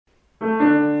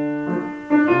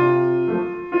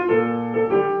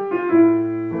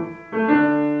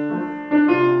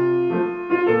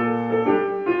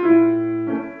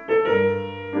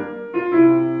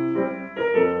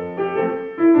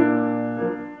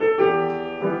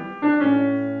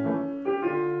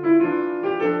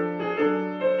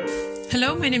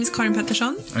Hello, my name is Karin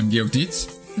Pettersson. I'm Georg Diez.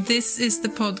 This is the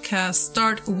podcast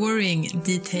Start Worrying,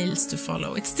 Details to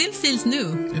Follow. It still feels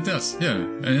new. It does, yeah.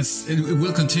 And it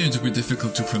will continue to be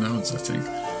difficult to pronounce, I think.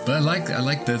 But I like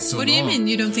that so What do you mean?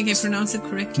 You don't think I pronounce it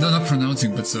correctly? No, not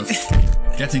pronouncing, but sort of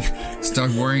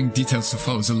Start Worrying, Details to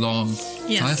Follow. It's a long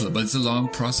title, but it's a long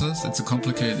process. It's a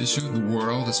complicated issue. The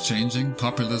world is changing.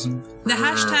 Populism. The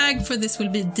hashtag for this will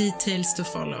be Details to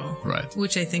Follow. Right.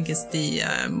 Which I think is the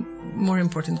more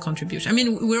important contribution. I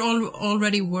mean, we're all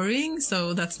already worrying,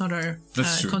 so that's not our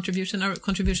contribution. Our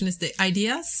contribution is the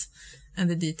ideas and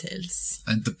the details.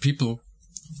 And the people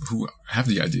who have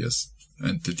the ideas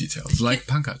and the details, like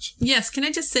Pankaj. Yes, can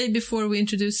I just say before we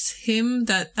introduce him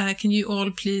that can you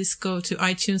all please go to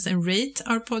iTunes and rate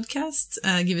our podcast?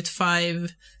 Give it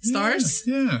 5 stars.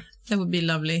 Yeah. That would be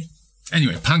lovely.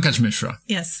 Anyway, Pankaj Mishra.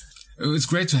 Yes. It's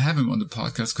great to have him on the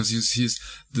podcast because he's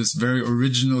this very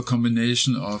original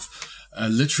combination of a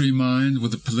literary mind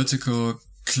with a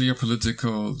clear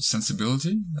political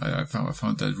sensibility. I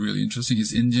found that really interesting.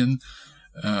 He's Indian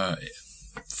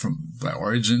by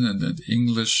origin and then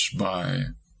English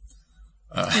by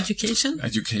education.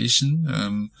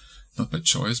 Not by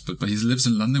choice, but he lives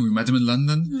in London. We met him in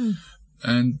London.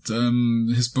 And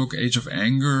his book, Age of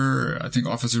Anger, I think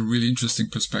offers a really interesting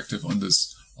perspective on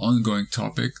this ongoing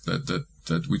topic that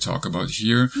we talk about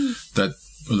here, that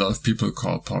a lot of people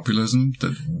call populism,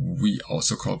 that we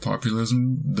also call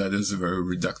populism. That is a very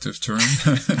reductive term,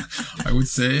 I would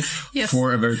say,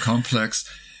 for a very complex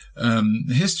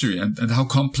history and how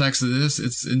complex it is.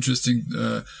 It's interesting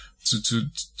to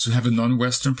have a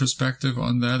non-Western perspective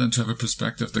on that and to have a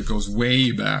perspective that goes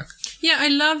way back. Yeah, I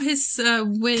love his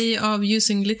way of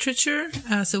using literature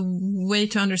as a way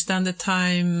to understand the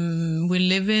time we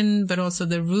live in, but also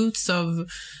the roots of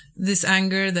this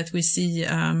anger that we see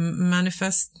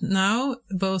manifest now,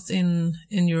 both in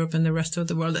Europe and the rest of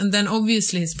the world. And then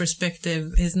obviously his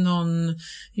perspective, his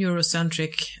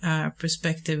non-Eurocentric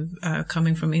perspective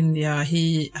coming from India.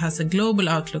 He has a global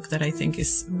outlook that I think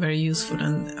is very useful,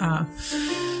 and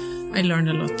I learned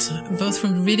a lot, both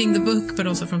from reading the book, but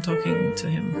also from talking to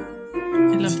him.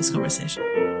 I love this conversation.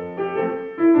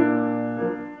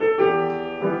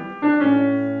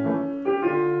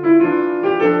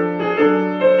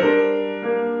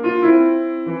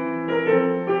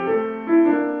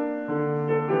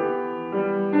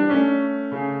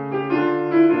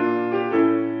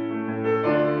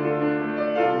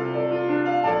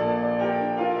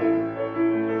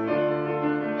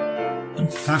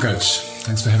 Pankaj,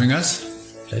 thanks for having us.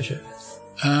 Pleasure.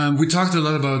 We talked a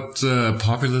lot about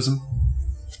populism,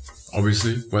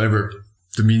 obviously, whatever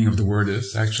the meaning of the word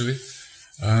is, actually.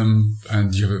 And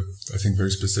you have I think,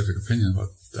 very specific opinion about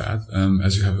that,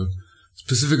 as you have a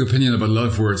specific opinion about a lot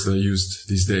of words that are used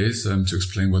these days to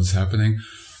explain what's happening.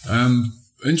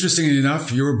 Interestingly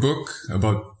enough, your book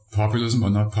about populism or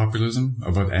not populism,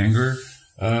 about anger,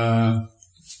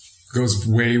 goes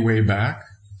way, way back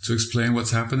to explain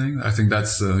what's happening. I think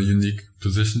that's a unique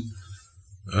position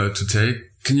to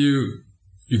take. Can you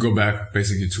go back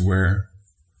basically to where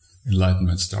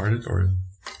Enlightenment started, or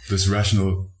this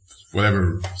rational,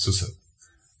 whatever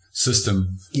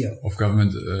system of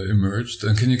government emerged?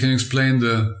 And can you explain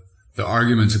the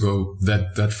argument to go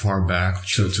that far back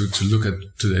to look at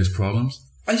today's problems?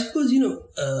 I suppose,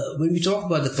 when we talk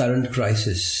about the current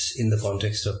crisis in the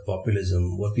context of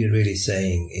populism, what we are really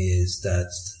saying is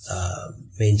that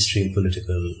mainstream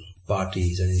political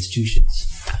parties and institutions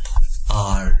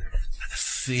are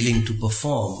failing to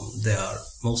perform. They are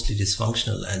mostly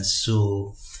dysfunctional, and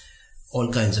so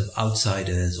all kinds of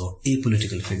outsiders or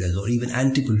apolitical figures or even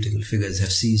anti-political figures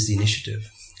have seized the initiative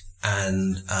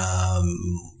and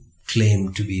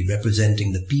claim to be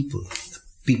representing the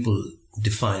people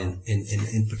defined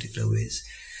in particular ways.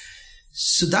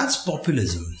 So that's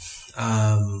populism,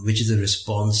 which is a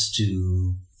response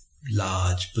to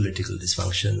large political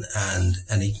dysfunction and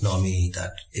an economy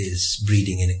that is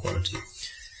breeding inequality.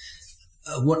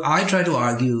 What I try to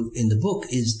argue in the book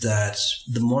is that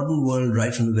the modern world,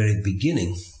 right from the very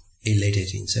beginning, in late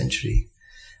 18th century,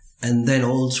 and then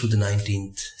all through the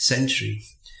 19th century,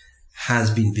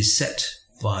 has been beset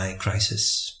by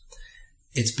crisis.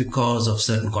 It's because of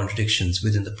certain contradictions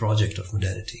within the project of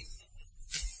modernity,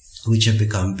 which have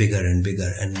become bigger and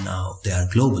bigger, and now they are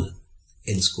global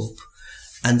in scope.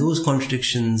 And those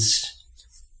contradictions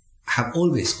have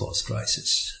always caused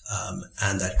crisis.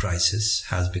 And that crisis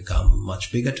has become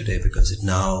much bigger today because it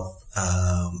now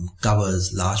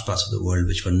covers large parts of the world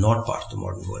which were not part of the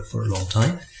modern world for a long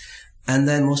time. And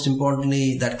then most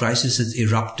importantly, that crisis has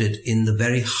erupted in the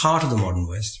very heart of the modern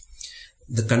West.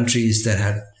 The countries that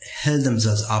had held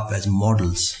themselves up as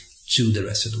models to the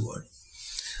rest of the world.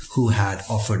 who had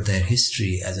offered their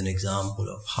history as an example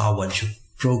of how one should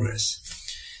progress.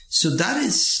 So that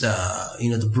is,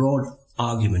 the broad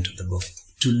argument of the book,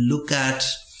 to look at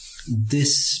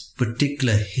this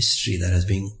particular history that has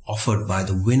been offered by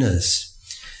the winners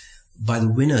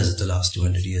of the last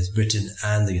 200 years, Britain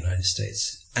and the United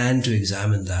States, and to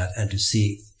examine that and to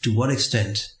see to what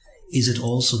extent is it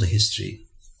also the history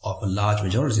of a large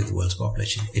majority of the world's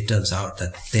population. It turns out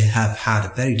that they have had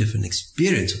a very different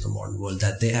experience of the modern world,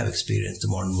 that they have experienced the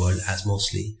modern world as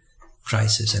mostly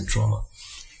crisis and trauma.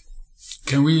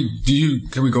 Can we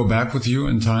go back with you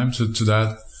in time to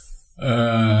that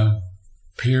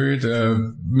period?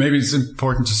 Maybe it's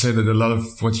important to say that a lot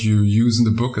of what you use in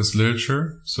the book is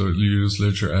literature. So you use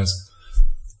literature as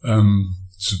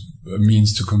a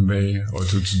means to convey or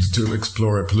to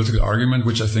explore a political argument,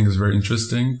 which I think is very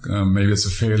interesting. Maybe it's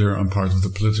a failure on part of the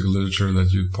political literature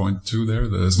that you point to there.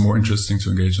 That is more interesting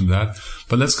to engage in that.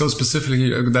 But let's go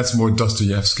specifically. That's more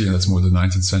Dostoevsky, and that's more the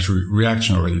 19th century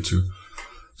reaction already to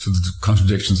the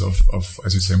contradictions of,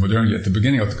 as you say, modernity at the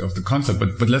beginning of the concept.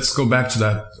 But let's go back to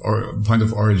that point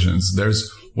of origins.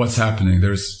 There's what's happening.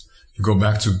 You go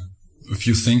back to a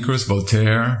few thinkers,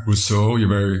 Voltaire, Rousseau. You're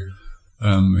very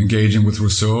engaging with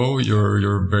Rousseau.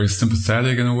 You're very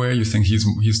sympathetic in a way. You think he's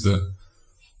the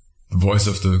voice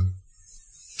of the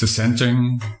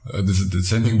dissenting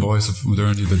voice of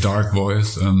modernity, the dark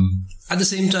voice. At the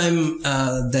same time,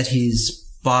 that he's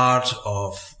part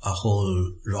of a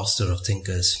whole roster of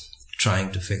thinkers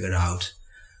trying to figure out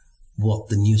what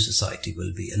the new society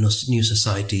will be. A new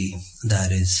society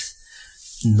that is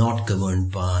not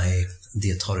governed by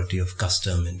the authority of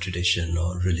custom and tradition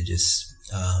or religious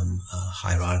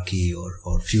hierarchy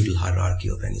or feudal hierarchy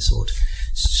of any sort.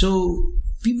 So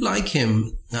people like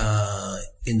him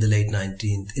in the late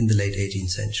 18th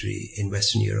century in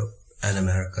Western Europe and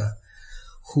America,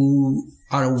 who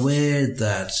are aware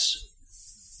that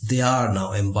they are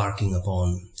now embarking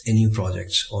upon a new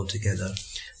project altogether,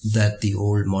 that the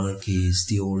old monarchies,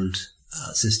 the old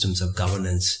systems of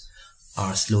governance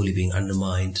are slowly being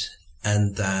undermined,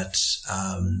 and that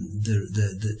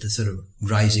the sort of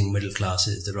rising middle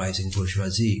classes, the rising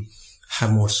bourgeoisie,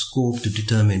 have more scope to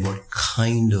determine what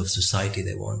kind of society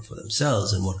they want for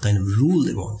themselves and what kind of rule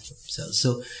they want for themselves.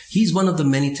 So he's one of the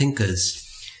many thinkers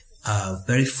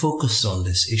very focused on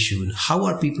this issue, and how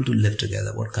are people to live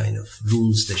together, what kind of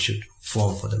rules they should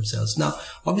form for themselves. Now,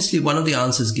 obviously, one of the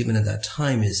answers given at that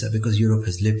time is that because Europe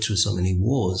has lived through so many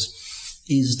wars,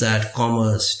 is that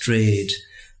commerce, trade,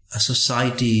 a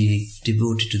society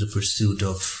devoted to the pursuit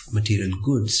of material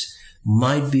goods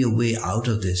might be a way out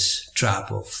of this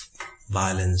trap of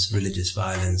violence, religious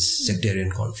violence,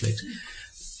 sectarian conflict.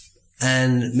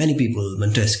 And many people,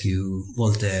 Montesquieu,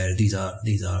 Voltaire, these are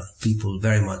people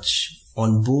very much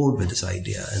on board with this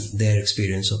idea, and their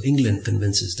experience of England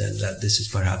convinces them that this is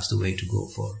perhaps the way to go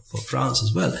for France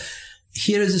as well.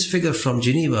 Here is this figure from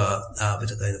Geneva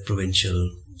with a kind of provincial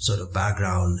sort of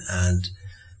background and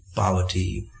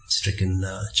poverty-stricken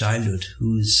childhood,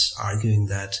 who's arguing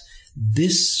that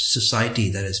this society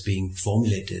that is being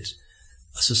formulated,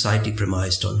 a society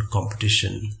premised on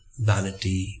competition,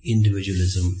 vanity,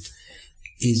 individualism,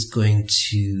 is going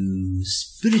to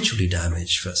spiritually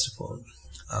damage, first of all,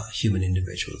 human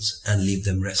individuals and leave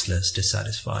them restless,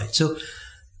 dissatisfied. So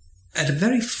at a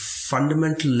very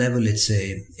fundamental level, it's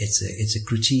a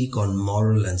critique on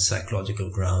moral and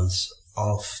psychological grounds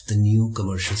of the new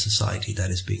commercial society that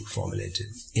is being formulated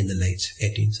in the late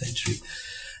 18th century.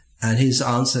 And his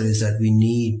answer is that we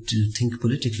need to think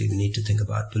politically. We need to think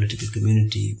about political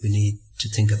community. We need to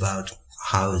think about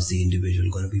how is the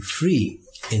individual going to be free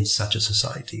in such a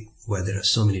society where there are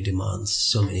so many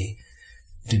demands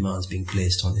being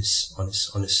placed on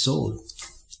his soul.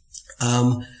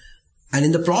 And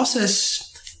in the process,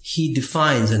 he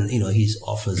defines, and he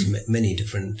offers many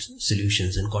different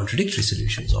solutions and contradictory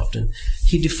solutions often.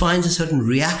 He defines a certain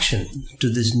reaction to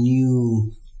this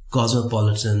new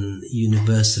cosmopolitan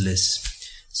universalist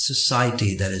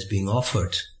society that is being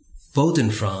offered both in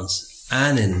France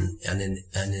and in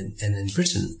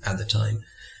Britain at the time.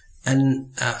 And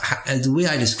the way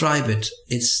I describe it,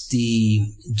 it's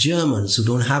the Germans who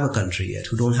don't have a country yet,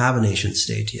 who don't have a nation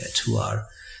state yet, who are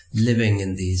living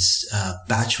in these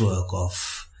patchwork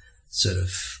of sort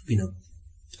of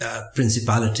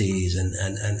principalities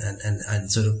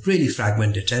and sort of really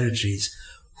fragmented territories,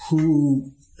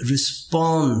 who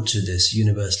respond to this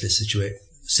universalist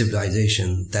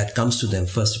civilization that comes to them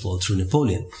first of all through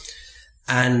Napoleon,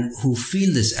 and who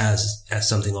feel this as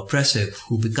something oppressive,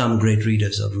 who become great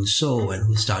readers of Rousseau and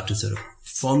who start to sort of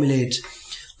formulate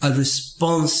a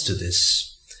response to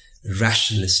this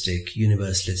rationalistic,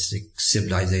 universalistic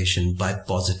civilization by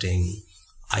positing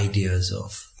ideas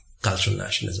of cultural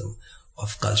nationalism,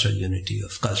 of cultural unity,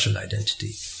 of cultural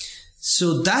identity.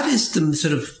 So that is the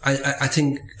sort of, I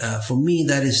think, for me,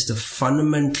 that is the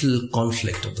fundamental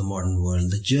conflict of the modern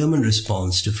world, the German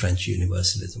response to French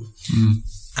universalism.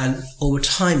 And over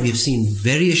time, we've seen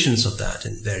variations of that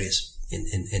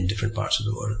in different parts of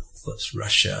the world. First,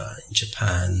 Russia, in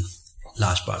Japan,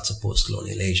 large parts of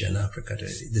post-colonial Asia and Africa.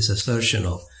 This assertion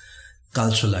of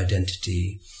cultural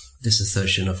identity, this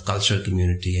assertion of cultural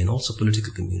community and also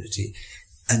political community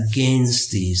against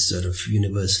these sort of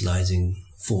universalizing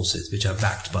forces, which are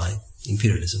backed by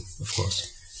imperialism, of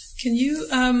course. Can you,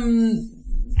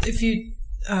 if you,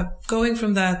 going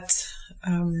from that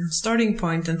starting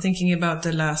point and thinking about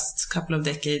the last couple of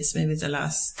decades, maybe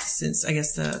since I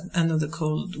guess the end of the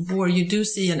Cold War, you do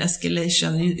see an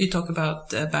escalation. You talk about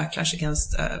backlash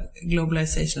against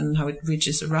globalization and how it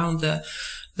reaches around the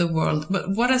world. But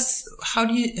what has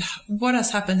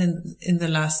happened in the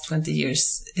last 20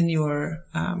 years in your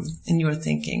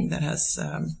thinking that has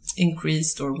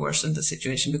increased or worsened the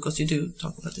situation? Because you do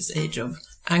talk about this age of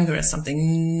anger as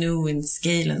something new in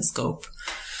scale and scope.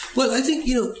 Well, I think,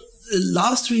 the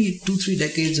last 2-3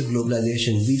 decades of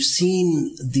globalization, we've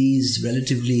seen these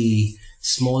relatively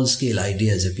small-scale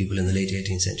ideas that people in the late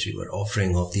 18th century were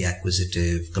offering of the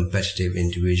acquisitive, competitive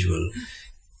individual.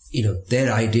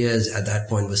 Their ideas at that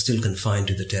point were still confined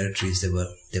to the territories they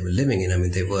were living in. I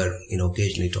mean, they were,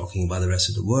 occasionally talking about the rest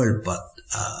of the world, but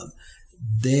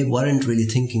they weren't really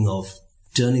thinking of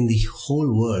turning the whole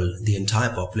world, world's entire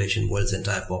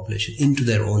population, into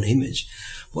their own image.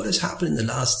 What has happened in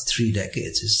the last 3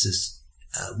 decades is this,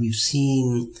 we've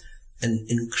seen an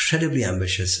incredibly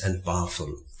ambitious and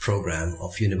powerful program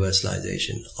of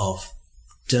universalization, of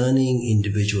turning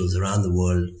individuals around the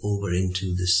world over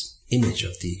into this image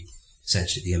of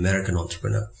essentially the American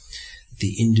entrepreneur,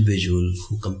 the individual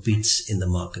who competes in the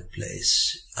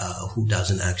marketplace, who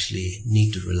doesn't actually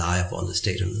need to rely upon the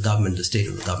state and the government. The state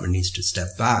and the government needs to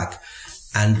step back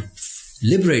and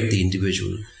liberate the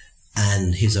individual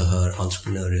and his or her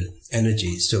entrepreneurial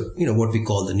energy. So, what we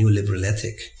call the new liberal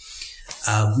ethic.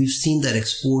 We've seen that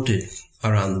exported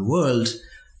around the world,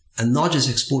 and not just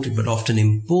exported, but often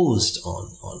imposed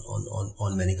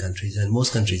on many countries. And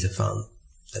most countries have found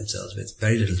themselves with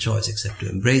very little choice except to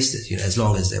embrace this. As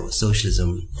long as there was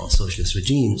socialism or socialist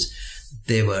regimes,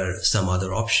 there were some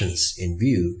other options in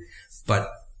view. But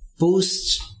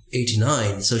post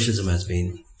 89, socialism has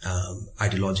been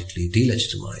ideologically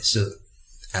delegitimized. So,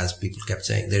 as people kept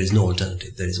saying, there is no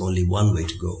alternative. There is only one way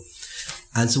to go.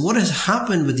 And so what has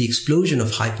happened with the explosion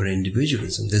of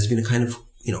hyper-individualism, there's been a kind of,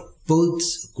 both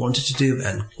quantitative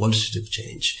and qualitative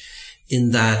change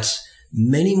in that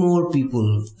many more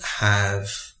people have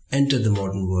entered the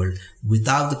modern world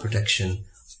without the protection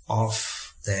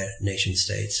of their nation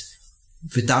states,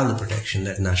 without the protection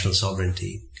that national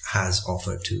sovereignty has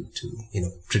offered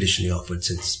traditionally offered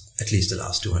since at least the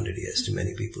last 200 years to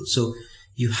many people. So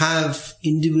you have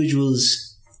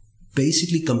individuals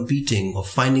basically competing or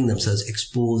finding themselves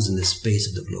exposed in the space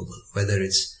of the global, whether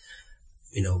it's,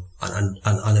 an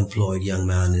unemployed young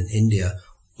man in India,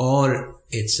 or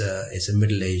it's a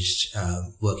middle-aged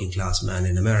working class man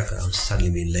in America who's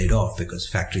suddenly been laid off because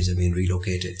factories have been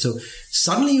relocated. So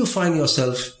suddenly you find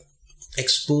yourself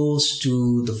exposed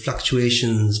to the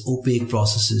fluctuations, opaque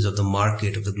processes of the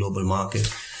market, of the global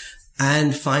market,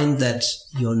 and find that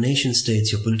your nation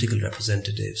states, your political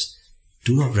representatives,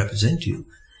 do not represent you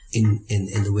in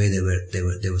the way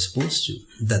they were supposed to.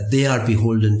 That they are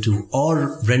beholden to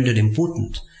or rendered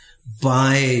important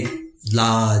by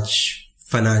large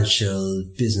financial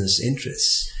business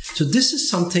interests. So this is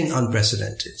something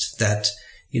unprecedented. That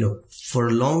for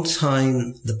a long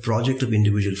time, the project of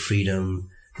individual freedom,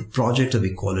 the project of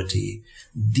equality,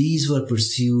 these were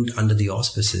pursued under the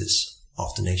auspices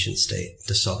of the nation state,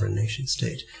 the sovereign nation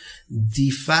state. The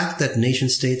fact that nation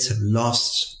states have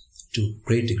lost to a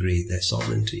great degree their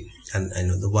sovereignty, and I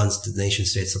know the nation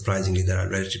states surprisingly that are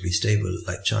relatively stable,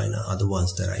 like China, are the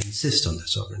ones that insist on their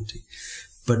sovereignty.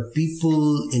 But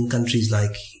people in countries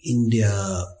like India,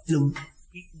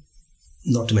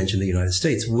 not to mention the United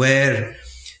States, where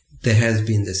there has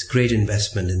been this great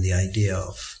investment in the idea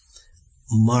of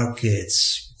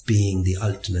markets being the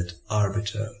ultimate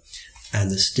arbiter, and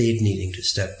the state needing to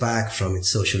step back from its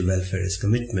social welfareist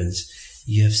commitments,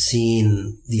 you have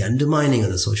seen the undermining of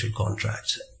the social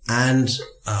contract and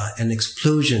an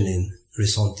explosion in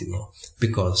ressentiment,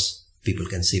 because people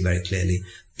can see very clearly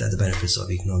that the benefits of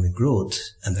economic growth,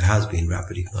 and there has been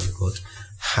rapid economic growth,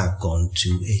 have gone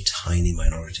to a tiny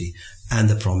minority, and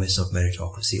the promise of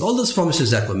meritocracy. All those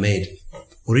promises that were made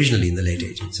originally in the late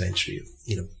 18th century,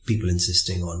 people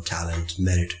insisting on talent,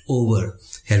 merit over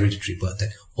hereditary birth,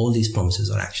 that all these promises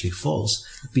are actually false.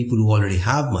 People who already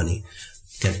have money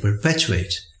can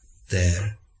perpetuate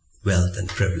their wealth and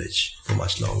privilege for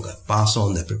much longer, pass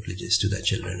on their privileges to their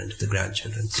children and to the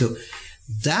grandchildren. So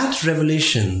that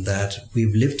revelation that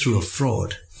we've lived through a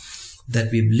fraud,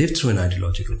 that we've lived through an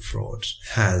ideological fraud,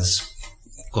 has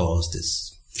caused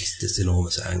this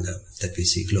enormous anger that we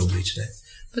see globally today.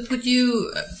 But would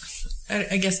you,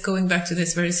 I guess going back to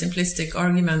this very simplistic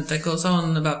argument that goes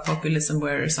on about populism,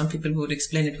 where some people would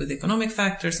explain it with economic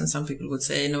factors and some people would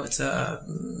say, no, it's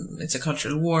a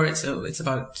cultural war, it's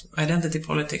about identity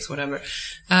politics, whatever.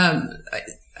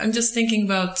 I'm just thinking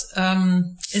about,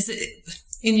 is it,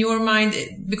 in your mind,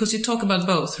 because you talk about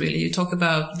both, really, you talk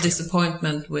about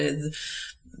disappointment with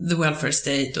the welfare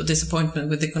state or disappointment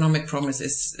with economic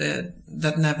promises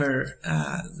that never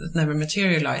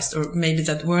materialized, or maybe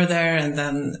that were there and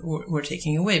then were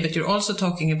taken away. But you're also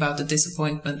talking about the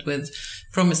disappointment with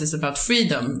promises about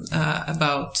freedom,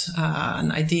 about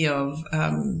an idea of,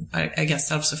 I guess,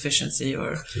 self-sufficiency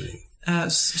or.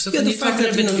 So the fact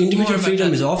that individual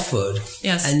freedom is offered,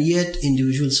 yes, and yet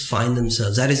individuals find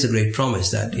themselves. That is a great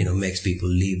promise that makes people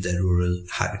leave their rural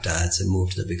habitats and move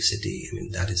to the big city. I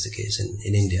mean, that is the case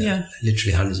in India. Yeah.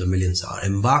 Literally hundreds of millions are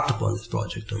embarked upon this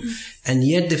project, and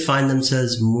yet they find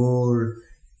themselves more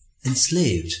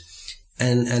enslaved,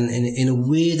 and in a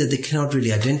way that they cannot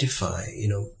really identify.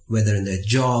 Whether in their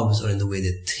jobs or in the way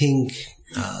they think,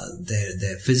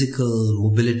 their physical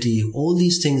mobility, all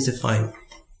these things they find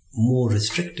more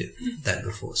restrictive than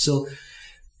before. So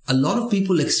a lot of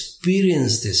people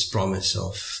experience this promise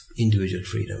of individual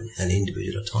freedom and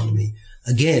individual autonomy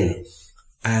again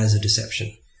as a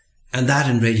deception, and that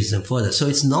enrages them further. So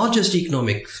it's not just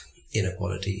economic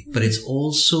inequality, but it's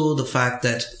also the fact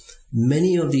that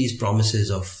many of these promises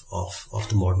of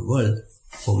the modern world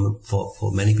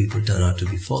for many people turn out to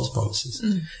be false promises.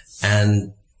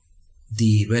 And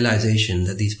the realization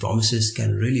that these promises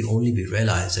can really only be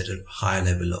realized at a higher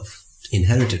level of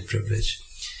inherited privilege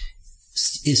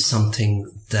is something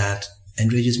that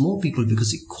enrages more people,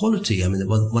 because equality, I mean,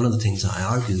 one of the things I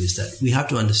argue is that we have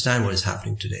to understand what is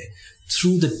happening today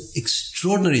through the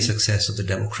extraordinary success of the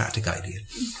democratic ideal.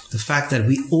 The fact that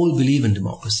we all believe in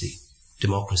democracy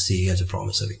as a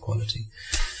promise of equality.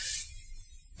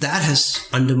 That has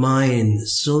undermined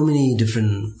so many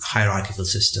different hierarchical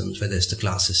systems, whether it's the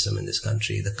class system in this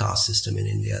country, the caste system in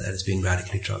India that is being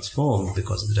radically transformed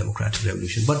because of the democratic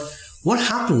revolution. But what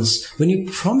happens when you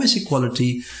promise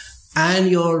equality and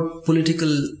your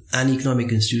political and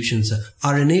economic institutions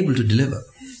are unable to deliver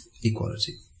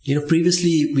equality?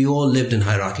 Previously we all lived in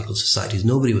hierarchical societies.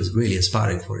 Nobody was really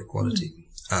aspiring for equality.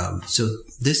 So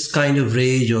this kind of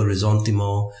rage or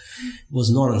ressentiment was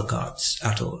not on the cards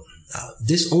at all.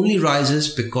 This only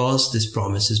rises because this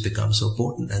promise has become so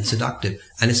potent and seductive.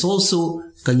 And it's also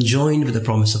conjoined with the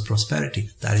promise of prosperity.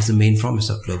 That is the main promise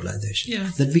of globalization.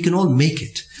 Yeah. That we can all make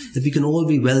it. That we can all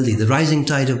be wealthy. The rising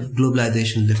tide of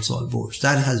globalization lifts all boats.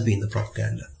 That has been the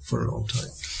propaganda for a long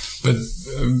time. But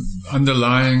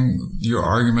underlying your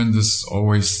argument is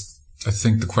always, I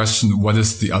think, the question, what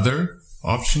is the other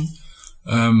option?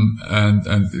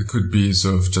 And it could be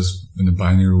sort of just in a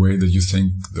binary way that you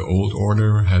think the old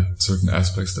order had certain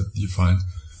aspects that you find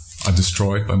are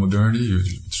destroyed by modernity. You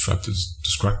describe the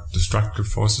destructive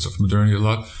forces of modernity a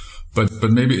lot,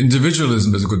 but maybe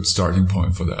individualism is a good starting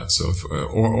point for that. So,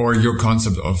 or your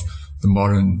concept of the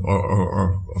modern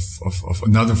or of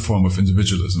another form of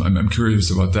individualism. I'm curious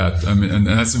about that. I mean, and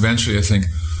that's eventually, I think,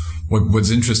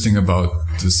 what's interesting about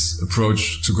this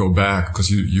approach to go back, because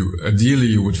you ideally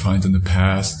you would find in the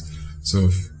past sort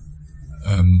of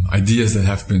ideas that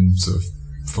have been sort of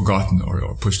forgotten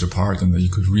or pushed apart, and that you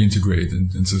could reintegrate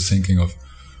into thinking of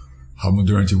how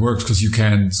modernity works, because you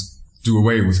can't do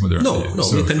away with modernity. No,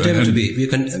 we're condemned to be.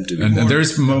 And there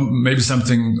is maybe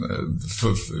something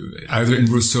either in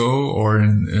Rousseau or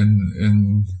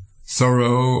in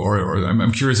Thoreau, or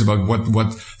I'm curious about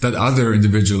what that other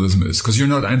individualism is, because you're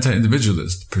not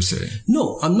anti-individualist per se.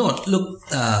 No, I'm not. Look,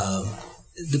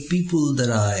 the people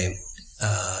that I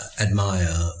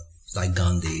admire, like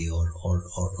Gandhi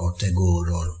or Tagore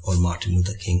or Martin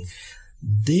Luther King,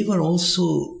 they were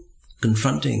also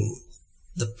confronting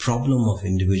the problem of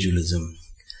individualism,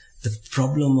 the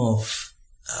problem of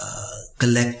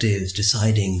collectives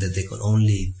deciding that they can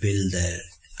only build their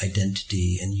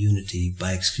identity and unity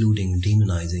by excluding,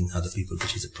 demonizing other people,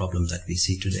 which is a problem that we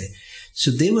see today.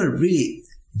 So they were really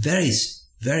very,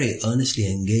 very earnestly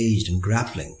engaged in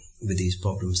grappling with these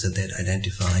problems that they'd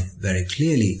identified very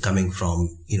clearly coming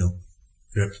from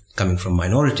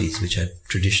minorities, which had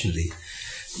traditionally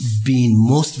been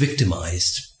most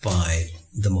victimized by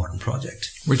the modern project.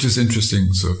 Which is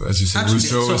interesting. So, as you said,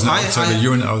 Rousseau is an outsider,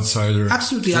 you're an outsider.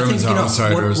 Absolutely. Germans I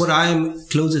think what I'm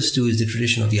closest to is the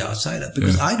tradition of the outsider,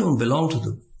 because I don't belong to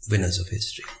the winners of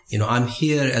history. I'm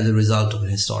here as a result of an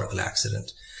historical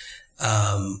accident,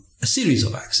 a series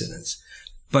of accidents.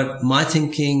 But my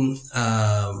thinking,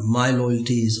 my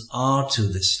loyalties are to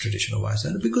this tradition of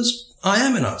outsider, because I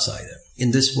am an outsider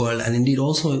in this world, and indeed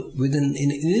also in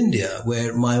India,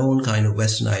 where my own kind of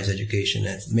westernized education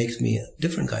makes me a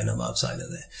different kind of outsider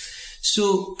there.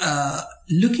 So,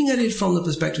 looking at it from the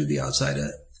perspective of the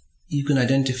outsider, you can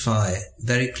identify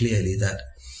very clearly that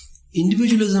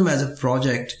individualism as a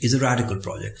project is a radical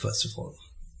project, first of all.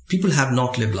 People have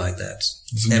not lived like that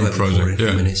ever before in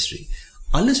human history.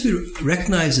 Unless we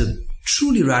recognize the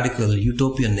truly radical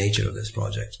utopian nature of this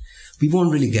project, we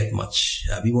won't really get much.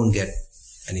 We won't get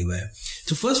anywhere.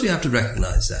 So first we have to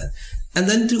recognize that. And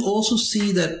then to also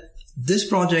see that this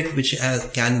project, which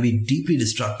can be deeply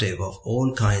destructive of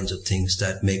all kinds of things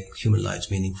that make human lives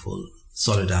meaningful,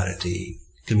 solidarity,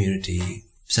 community,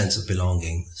 sense of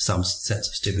belonging, some sense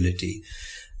of stability,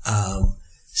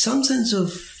 some sense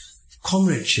of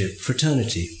comradeship,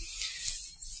 fraternity.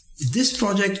 This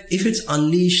project, if it's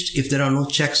unleashed, if there are no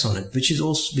checks on it, which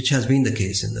has been the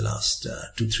case in the last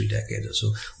 2-3 decades or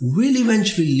so, will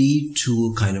eventually lead to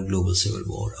a kind of global civil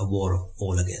war, a war of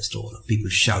all against all, of people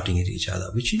shouting at each other,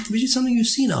 which is something you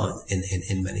see now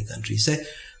in many countries. So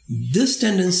this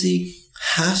tendency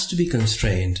has to be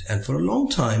constrained, and for a long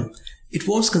time, it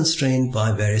was constrained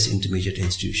by various intermediate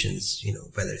institutions,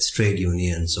 whether it's trade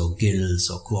unions or guilds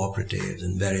or cooperatives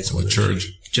and various other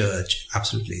church,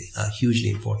 absolutely, a hugely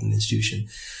important institution.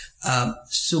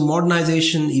 So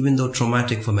modernization, even though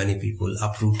traumatic for many people,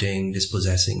 uprooting,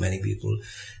 dispossessing many people,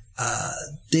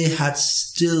 they had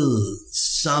still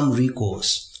some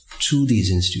recourse to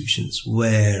these institutions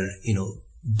where,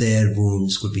 their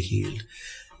wounds could be healed.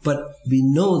 But we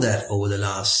know that over the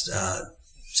last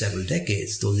several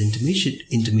decades, those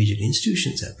intermediate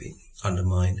institutions have been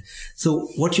undermined. So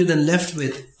what you're then left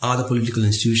with are the political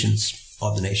institutions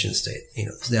of the nation state.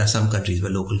 There are some countries where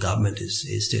local government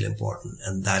is still important,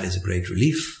 and that is a great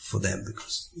relief for them,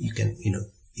 because you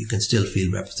can still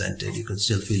feel represented, you can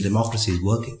still feel democracy is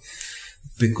working,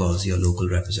 because your local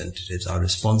representatives are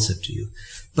responsive to you.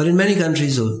 But in many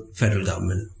countries, the federal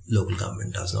government, local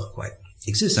government does not quite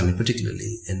exist. I mean,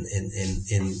 particularly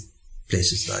in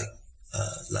places like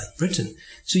Britain.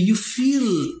 So you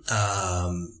feel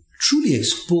truly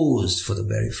exposed for the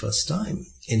very first time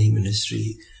in human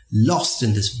history, lost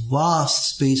in this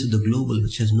vast space of the global,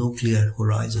 which has no clear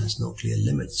horizons, no clear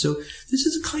limits. So this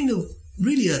is a kind of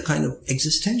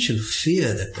existential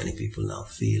fear that many people now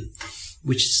feel,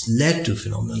 which has led to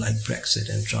phenomena like Brexit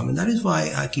and Trump. And that is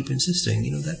why I keep insisting,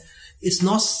 that it's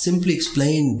not simply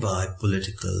explained by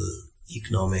political,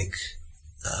 economic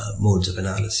modes of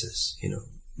analysis.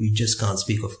 We just can't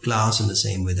speak of class in the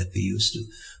same way that we used to.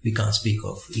 We can't speak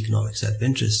of economic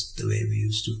self-interest the way we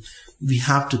used to. We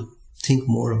have to think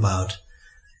more about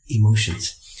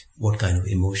emotions, what kind of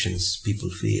emotions people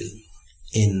feel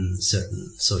in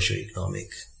certain socio-economic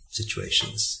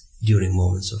situations during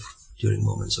moments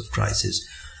of crisis,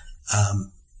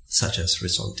 such as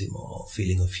ressentiment,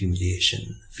 feeling of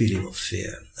humiliation, feeling of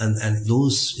fear, and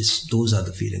those are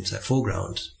the feelings that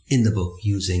foreground in the book,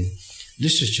 using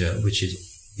literature, which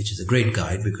is a great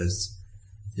guide, because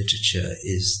literature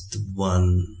is the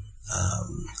one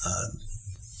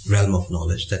realm of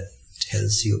knowledge that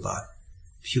tells you about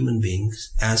human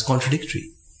beings as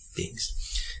contradictory beings,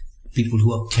 people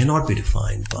who cannot be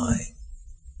defined by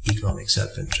economic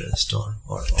self-interest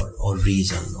or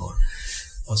reason or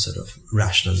sort of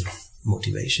rational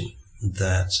motivation,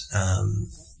 that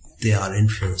they are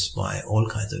influenced by all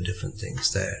kinds of different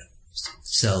things. Their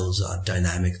selves are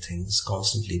dynamic things,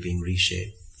 constantly being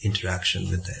reshaped, interaction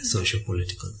with their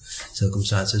socio-political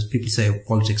circumstances. People say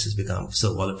politics has become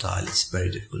so volatile, it's very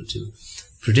difficult to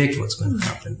predict what's going to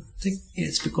happen. I think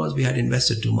it's because we had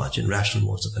invested too much in rational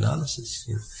modes of analysis,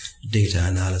 data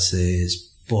analysis,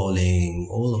 polling,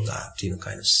 all of that,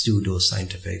 kind of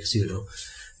pseudo-scientific,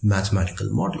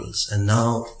 pseudo-mathematical models. And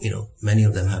now, many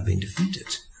of them have been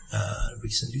defeated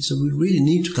recently. So we really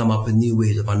need to come up with new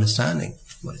ways of understanding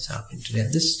what is happening today.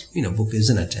 This, book is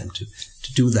an attempt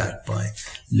to do that by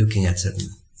looking at certain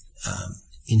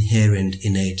inherent,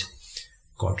 innate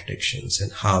contradictions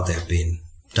and how they've been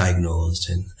diagnosed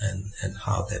and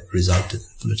how they've resulted in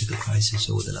political crisis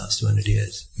over the last 200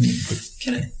 years.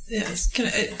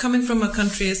 Coming from a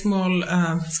country, a small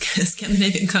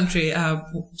Scandinavian country,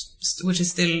 which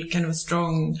is still kind of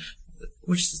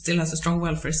which still has a strong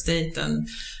welfare state, and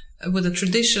with a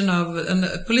tradition of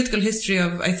a political history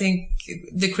of, I think,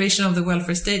 the creation of the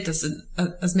welfare state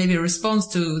as maybe a response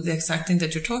to the exact thing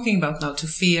that you're talking about now, to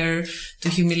fear, to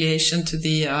humiliation, to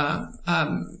the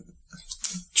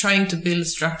trying to build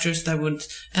structures that would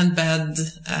embed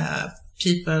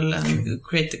people and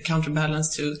create the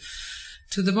counterbalance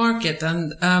to the market.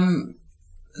 And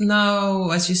now,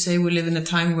 as you say, we live in a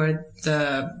time where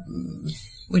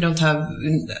we don't have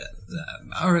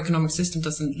our economic system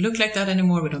doesn't look like that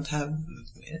anymore. We don't have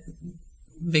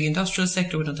big industrial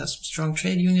sector. We don't have strong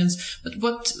trade unions. But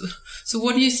what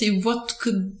do you see? What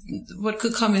could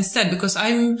come instead? Because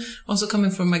I'm also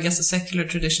coming from, I guess, a secular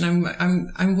tradition.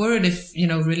 I'm worried if,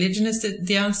 religion is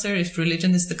the answer, if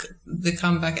religion is the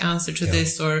comeback answer to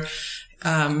this, or,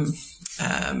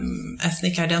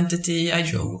 ethnic identity.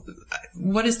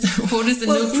 What is the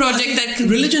new project that can...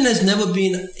 Religion has never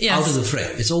been out of the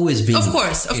frame. It's always been... Of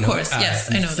course,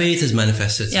 yes, I know faith has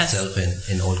manifested itself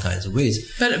in all kinds of ways.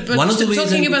 But one of the ways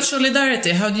talking about solidarity,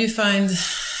 how do you find...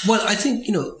 Well, I think,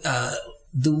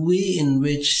 the way in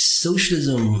which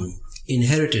socialism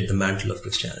inherited the mantle of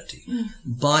Christianity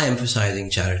by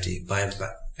emphasizing charity, by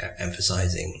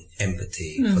emphasizing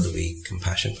empathy for the weak,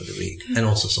 compassion for the weak, and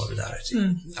also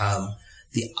solidarity.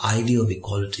 The idea of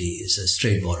equality is a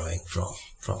straight borrowing from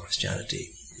Christianity,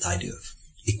 the idea of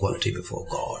equality before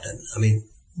God. And I mean,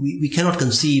 we cannot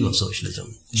conceive of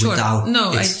socialism without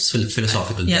its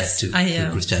philosophical debt to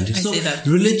Christianity. So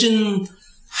religion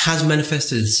has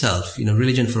manifested itself.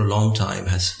 Religion for a long time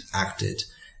has acted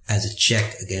as a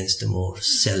check against the more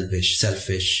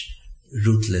selfish,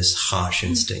 ruthless, harsh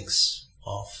instincts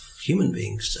of human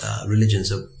beings.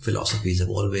 Religions or philosophies have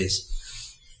always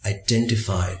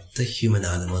identified the human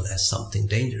animal as something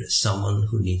dangerous, someone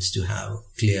who needs to have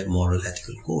clear moral,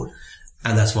 ethical code.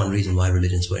 And that's one reason why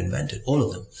religions were invented, all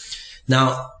of them.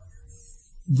 Now,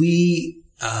 we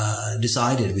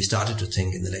started to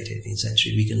think in the late 18th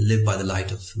century, we can live by the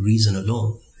light of reason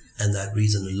alone. And that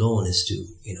reason alone is to,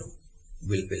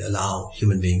 will allow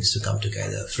human beings to come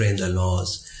together, frame their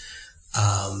laws,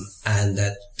 and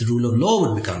that the rule of law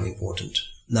would become important.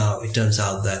 Now, it turns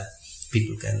out that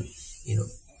people can,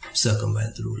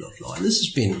 circumvent the rule of law. And this has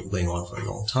been going on for a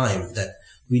long time, that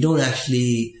we don't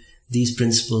actually, these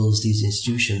principles, these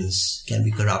institutions can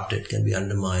be corrupted, can be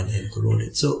undermined and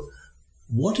corroded. So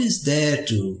what is there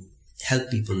to help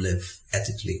people live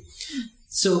ethically?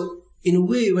 So in a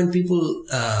way, when people,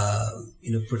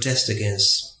 protest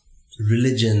against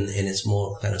religion in its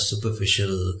more kind of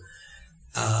superficial,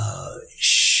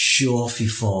 show-offy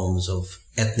forms of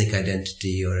ethnic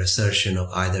identity or assertion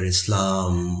of either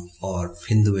Islam or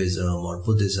Hinduism or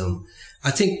Buddhism,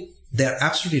 I think they're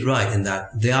absolutely right in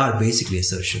that they are basically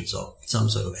assertions of some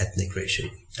sort of ethnic racial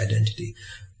identity.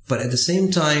 But at the same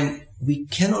time, we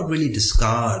cannot really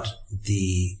discard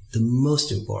the most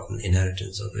important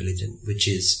inheritance of religion, which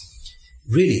is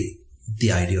really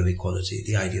the idea of equality,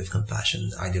 the idea of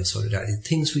compassion, the idea of solidarity,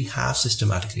 things we have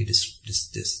systematically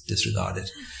disregarded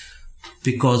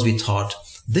because we thought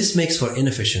this makes for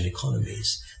inefficient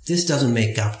economies. This doesn't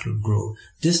make capital grow.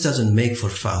 This doesn't make for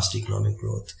fast economic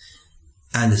growth.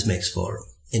 And this makes for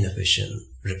inefficient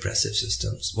repressive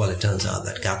systems. Well, it turns out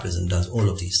that capitalism does all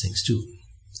of these things too.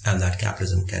 And that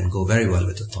capitalism can go very well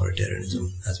with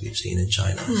authoritarianism, as we've seen in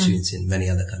China, as we've seen in many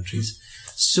other countries.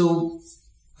 So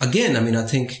again, I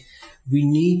think we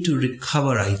need to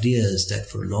recover ideas that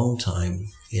for a long time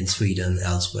in Sweden,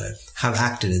 elsewhere, have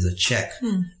acted as a check,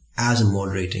 as a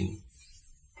moderating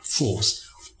force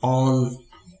on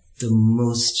the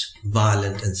most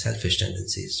violent and selfish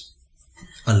tendencies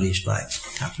unleashed by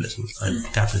capitalism and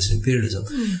capitalist imperialism.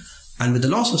 And with the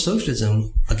loss of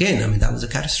socialism, again, that was a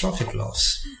catastrophic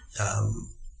loss.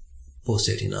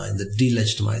 Post-89, the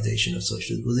delegitimization of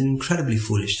socialism was an incredibly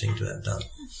foolish thing to have done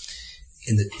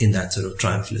in that sort of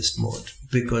triumphalist mode.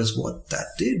 Because what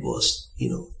that did was,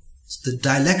 the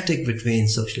dialectic between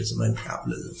socialism and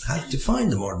capitalism has defined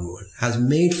the modern world, has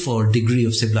made for a degree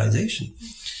of civilization.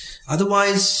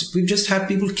 Otherwise, we've just had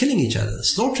people killing each other,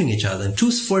 slaughtering each other, and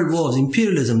 2 world wars,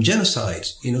 imperialism, genocide,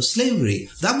 slavery.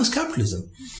 That was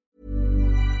capitalism.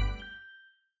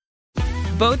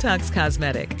 Botox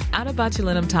Cosmetic, out of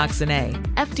botulinum toxin A,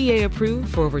 FDA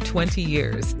approved for over 20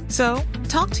 years. So,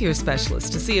 talk to your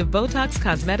specialist to see if Botox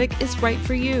Cosmetic is right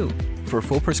for you. For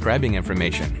full prescribing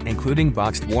information, including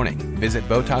boxed warning, visit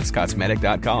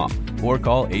BotoxCosmetic.com or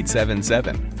call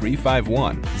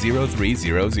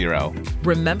 877-351-0300.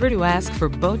 Remember to ask for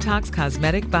Botox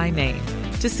Cosmetic by name.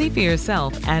 To see for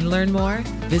yourself and learn more,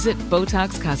 visit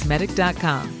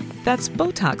BotoxCosmetic.com. That's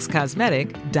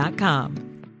BotoxCosmetic.com.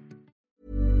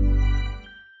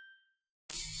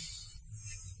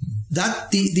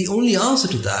 the only answer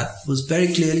to that was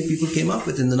very clearly people came up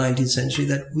with in the 19th century,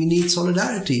 that we need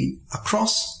solidarity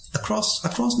across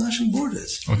national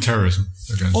borders. Or terrorism.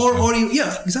 Against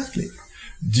yeah, exactly.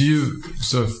 Do you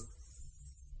sort of,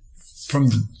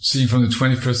 seeing from the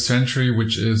 21st century,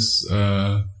 which is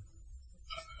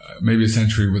maybe a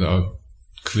century without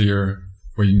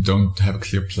where you don't have a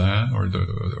clear plan, or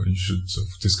you should sort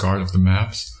of discard of the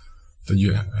maps that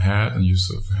you had, and you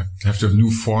sort of have to have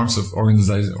new forms of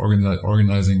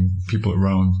organizing people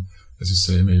around, as you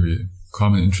say, maybe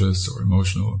common interests or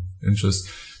emotional interests.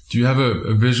 Do you have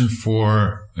a vision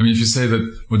for, I mean, if you say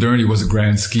that modernity was a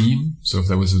grand scheme, so if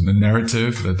there was a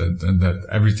narrative and that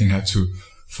everything had to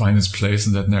find its place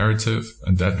in that narrative,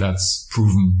 and that's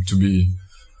proven to be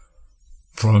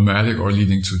problematic or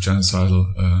leading to genocidal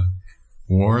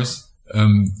wars.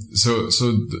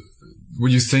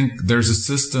 Would you think there's a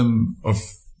system of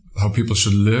how people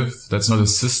should live? That's not a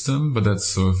system, but that's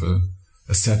sort of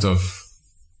a set of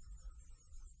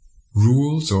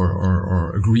rules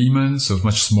or agreements of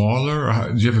much smaller?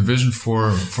 Or do you have a vision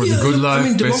for the good life, I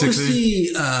mean, basically?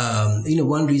 Democracy,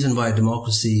 one reason why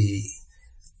democracy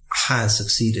has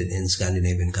succeeded in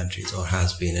Scandinavian countries, or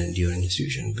has been an enduring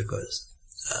institution, because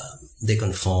they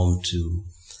conform to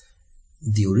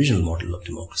the original model of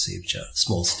democracy, which are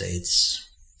small states,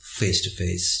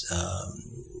 face-to-face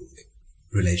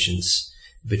relations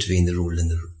between the ruled and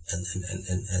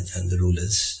the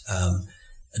rulers,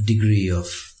 a degree of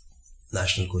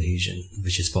national cohesion,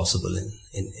 which is possible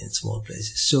in small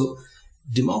places. So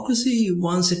democracy,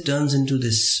 once it turns into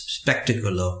this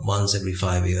spectacle of once every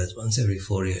 5 years, once every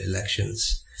 4 year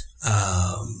elections,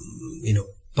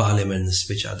 parliaments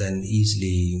which are then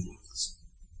easily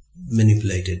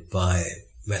manipulated by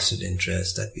vested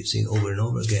interests that we've seen over and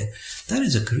over again, that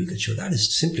is a caricature. That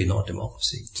is simply not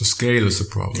democracy. So scale is a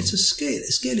problem. It's a scale.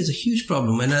 Scale is a huge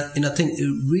problem. And I think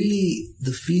really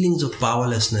the feelings of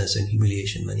powerlessness and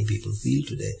humiliation many people feel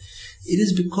today, it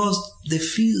is because they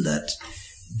feel that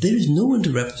there is no one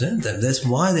to represent them. That's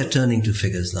why they're turning to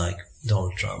figures like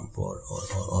Donald Trump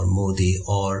or Modi,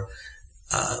 or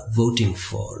voting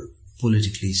for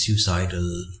politically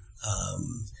suicidal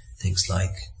things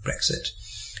like Brexit,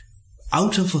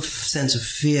 out of a sense of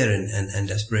fear and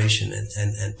desperation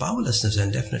and powerlessness,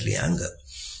 and definitely anger,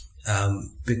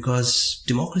 because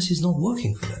democracy is not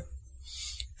working for them.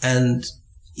 And,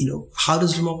 how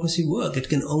does democracy work? It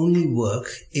can only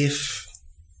work if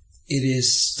it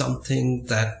is something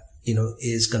that,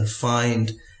 is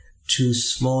confined to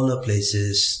smaller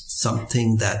places,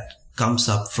 something that comes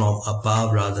up from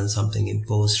above rather than something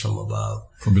imposed from above.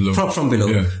 From below. From below.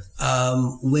 Yeah.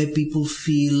 Where people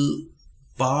feel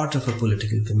part of a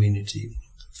political community,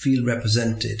 feel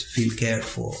represented, feel cared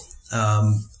for,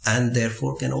 and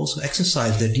therefore can also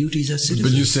exercise their duties as citizens.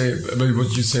 But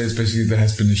what you say is basically there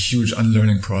has been a huge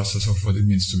unlearning process of what it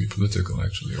means to be political,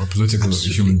 actually, or political as a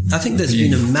human. I think there's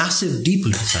been a massive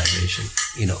depoliticization.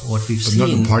 What we've seen. Not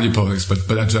in party politics, but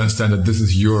to understand that this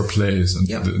is your place, and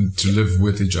to live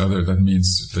with each other, that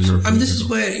means that you're political. This is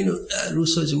where,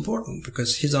 Rousseau is important,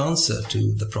 because his answer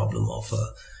to the problem of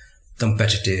a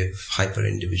competitive,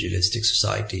 hyper-individualistic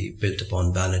society built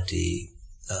upon vanity,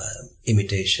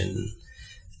 imitation,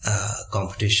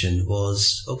 competition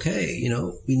was,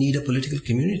 we need a political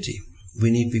community. We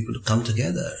need people to come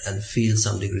together and feel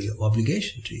some degree of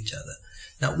obligation to each other.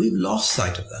 Now, we've lost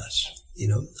sight of that.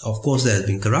 Of course, there has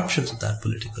been corruptions of that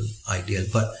political ideal,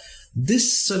 but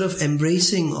this sort of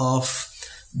embracing of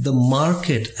the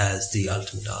market as the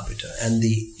ultimate arbiter and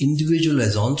the individual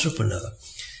as entrepreneur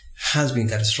has been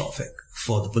catastrophic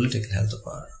for the political health of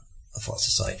our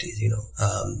societies.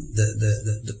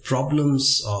 The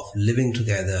problems of living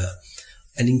together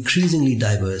and increasingly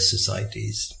diverse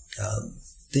societies,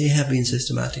 they have been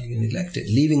systematically neglected,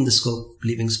 leaving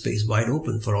space wide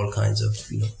open for all kinds of,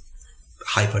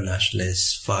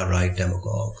 hyper-nationalists, far-right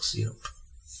demagogues,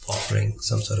 offering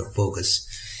some sort of bogus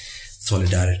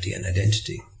solidarity and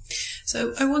identity.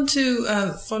 So I want to,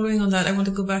 following on that, I want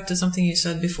to go back to something you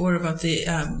said before about the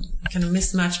kind of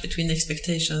mismatch between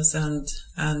expectations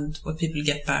and what people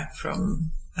get back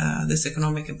from this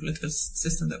economic and political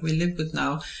system that we live with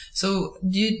now. So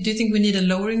do you think we need a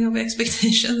lowering of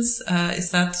expectations? Is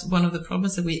that one of the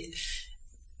problems, that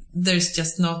there's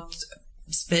just not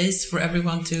space for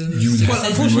everyone to...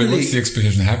 Unfortunately, what's the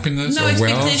expectation? Happiness or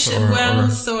wealth?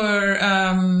 Wealth or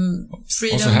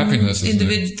freedom, also happiness,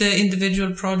 the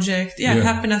individual project. Yeah,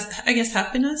 happiness. I guess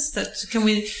happiness.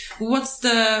 What's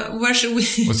the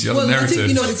other narrative? I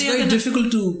think, it's very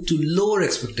difficult to lower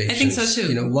expectations. I think so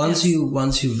too.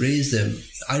 Once you raise them.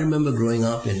 I remember growing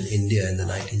up in India in the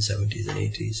 1970s and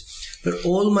 80s, but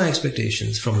all my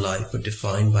expectations from life were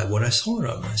defined by what I saw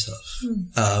around myself.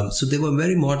 So they were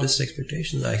very modest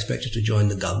expectations. I expected to join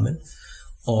the government,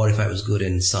 or if I was good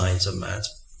in science or maths,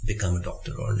 become a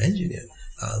doctor or an engineer.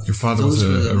 Your father was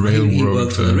a railroad. He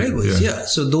worked for the railways, yeah.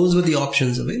 So those were the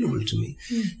options available to me.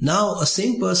 Now, a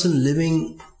same person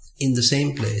living in the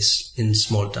same place in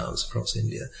small towns across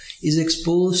India is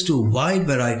exposed to a wide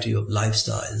variety of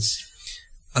lifestyles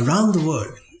around the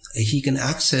world. He can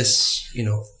access,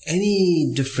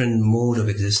 any different mode of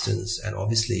existence, and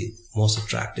obviously most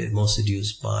attracted, most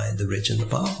seduced by the rich and the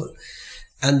powerful.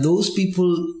 And those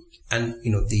people, and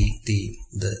the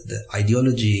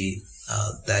ideology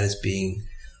that is being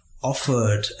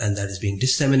offered and that is being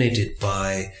disseminated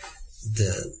by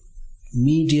the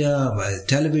media, by the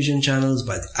television channels,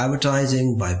 by the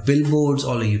advertising, by billboards.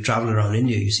 All of you travel around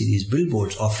India, you see these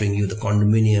billboards offering you the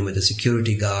condominium with a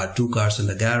security guard, 2 cars in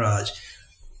the garage.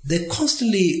 They're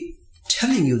constantly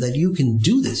telling you that you can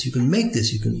do this, you can make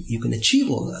this, you can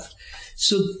achieve all that.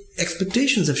 So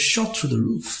expectations have shot through the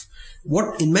roof.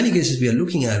 What in many cases we are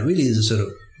looking at really is a sort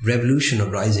of revolution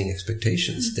of rising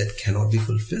expectations that cannot be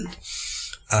fulfilled.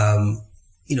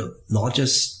 Not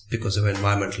just because of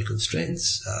environmental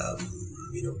constraints.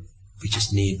 We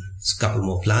just need a couple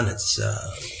more planets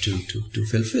to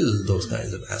fulfill those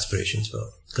kinds of aspirations for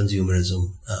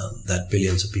consumerism that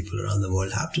billions of people around the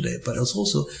world have today. But it's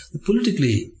also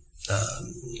politically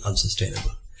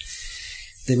unsustainable.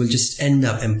 They will just end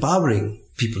up empowering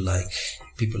people like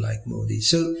Modi.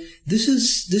 So this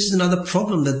is another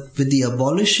problem, that with the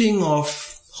abolishing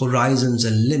of horizons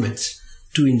and limits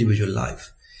to individual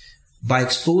life, by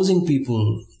exposing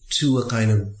people to a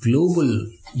kind of global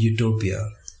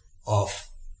utopia of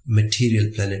material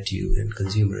plenitude and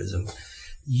consumerism,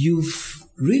 you've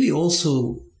really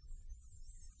also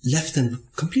left them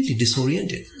completely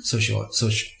disoriented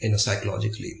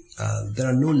psychologically. There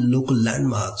are no local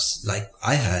landmarks like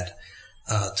I had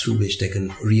through which they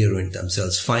can reorient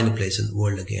themselves, find a place in the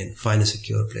world again, find a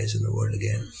secure place in the world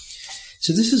again.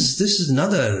 So this is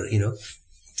another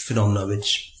phenomena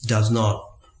which does not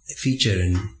feature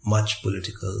in much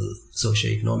political,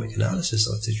 socio-economic analysis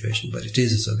of the situation, but it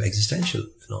is a sort of existential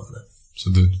phenomenon. So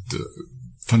the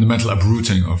fundamental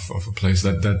uprooting of a place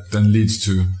that then leads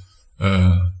to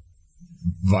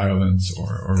violence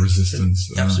or resistance.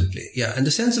 Absolutely, yeah. And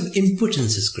the sense of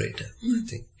impotence is greater, I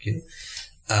think,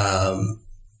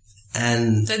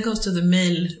 and that goes to the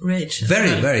male rage.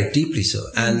 Very, very deeply so.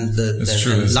 And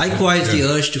likewise, the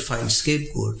urge to find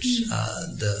scapegoats,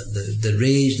 the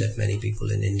rage that many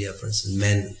people in India, for instance,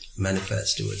 men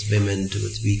manifest towards women,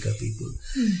 towards weaker people,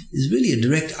 is really a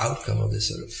direct outcome of this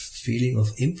sort of feeling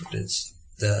of impotence,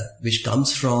 which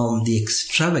comes from the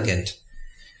extravagant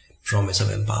promise of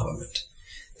empowerment.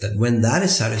 That when that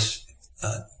is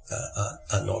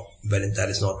when that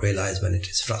is not realized, when it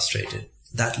is frustrated,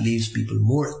 that leaves people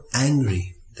more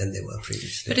angry than they were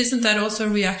previously. But isn't that also a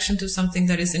reaction to something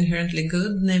that is inherently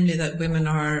good, namely that women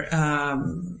are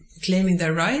claiming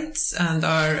their rights and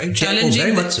are challenging?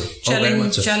 Very much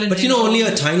so. But only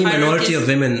a tiny minority of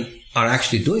women are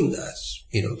actually doing that,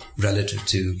 relative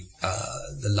to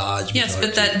the large majority. Yes,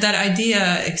 but that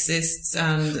idea exists.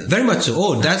 And very much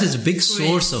so. That is a big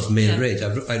source of male rage.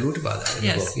 I wrote about that in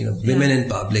the book. Women in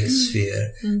public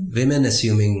sphere, women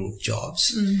assuming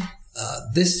jobs.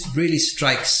 This really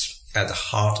strikes at the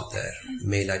heart of their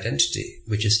male identity,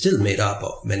 which is still made up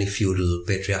of many feudal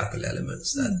patriarchal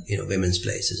elements. That women's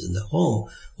places in the home.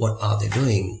 What are they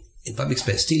doing in public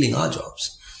space? Stealing our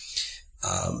jobs.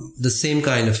 The same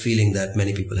kind of feeling that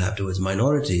many people have towards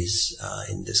minorities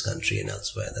in this country and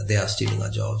elsewhere, that they are stealing our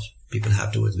jobs, people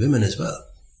have towards women as well.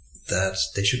 That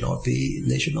they should not be in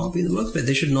the workplace.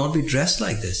 They should not be dressed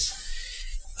like this.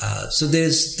 So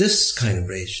there's this kind of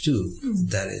rage too,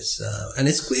 that is, and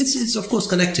it's of course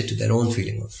connected to their own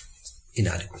feeling of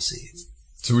inadequacy.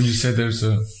 So when you say there's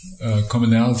a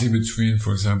commonality between,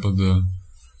 for example, the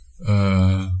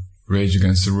rage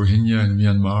against the Rohingya in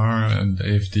Myanmar and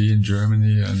AfD in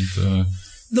Germany and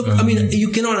you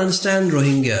cannot understand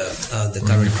Rohingya, the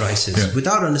current crisis,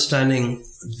 without understanding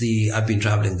I've been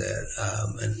traveling there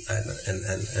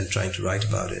and trying to write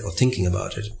about it or thinking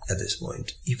about it at this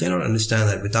point. You cannot understand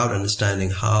that without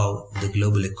understanding how the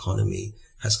global economy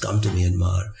has come to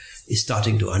Myanmar, is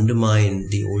starting to undermine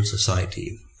the old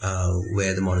society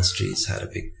where the monasteries had a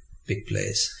big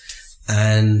place,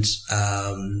 and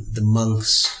the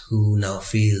monks who now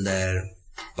feel their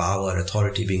power,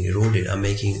 authority being eroded, are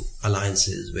making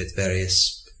alliances with various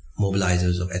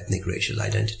mobilizers of ethnic racial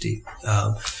identity,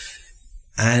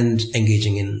 and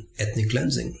engaging in ethnic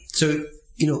cleansing. So,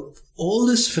 all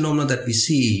this phenomena that we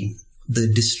see, the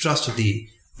distrust of the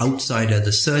outsider,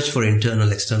 the search for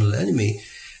internal, external enemy,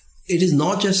 it is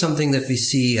not just something that we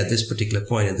see at this particular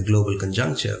point in the global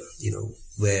conjuncture,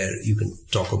 where you can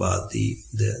talk about the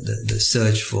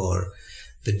search for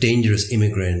the dangerous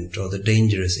immigrant or the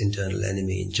dangerous internal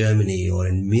enemy in Germany or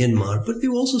in Myanmar. But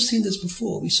we've also seen this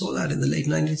before. We saw that in the late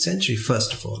 19th century,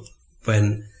 first of all,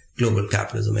 when global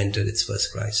capitalism entered its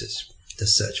first crisis. The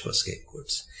search for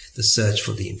scapegoats, the search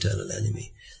for the internal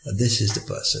enemy. This is the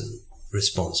person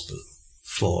responsible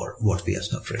for what we are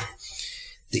suffering.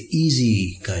 The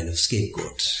easy kind of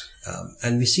scapegoat.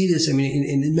 And we see this,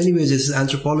 in many ways, this is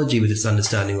anthropology with its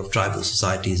understanding of tribal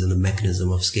societies and the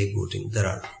mechanism of scapegoating that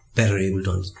are better able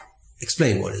to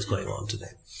explain what is going on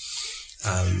today.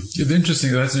 That's an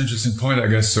interesting point, I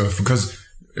guess. So, because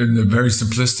in the very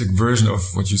simplistic version of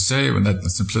what you say, when that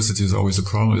simplicity is always a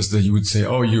problem, is that you would say,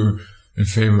 oh, you're in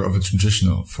favor of a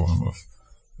traditional form of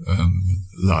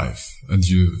life, and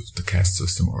the caste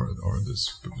system or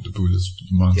the Buddhist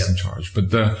monks in charge. But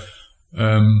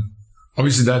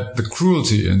obviously the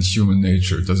cruelty in human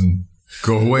nature doesn't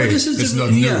go away. It's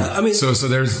not new. So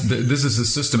this is a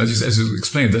system, as you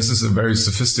explained, this is a very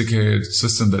sophisticated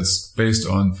system that's based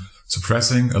on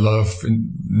suppressing a lot of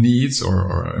needs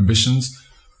or ambitions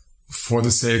for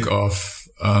the sake of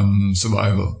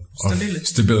survival,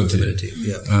 stability.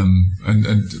 Yeah.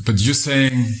 But you're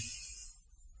saying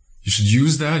you should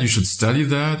use that, you should study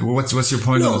that. What's your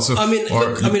point? No,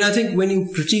 I think when you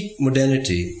critique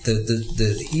modernity,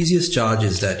 the easiest charge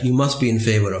is that you must be in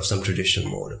favor of some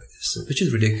traditional mode of existence, which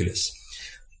is ridiculous.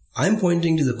 I'm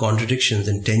pointing to the contradictions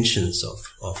and tensions of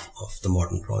the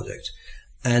modern project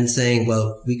and saying,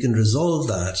 well, we can resolve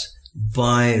that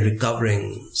by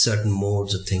recovering certain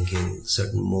modes of thinking,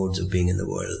 certain modes of being in the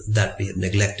world that we have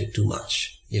neglected too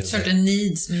much. Certain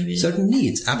needs, maybe. Certain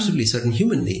needs, absolutely, certain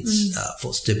human needs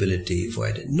for stability, for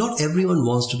identity. Not everyone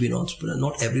wants to be an entrepreneur.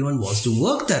 Not everyone wants to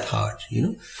work that hard,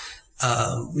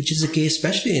 which is the case,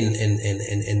 especially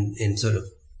in sort of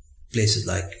places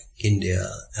like India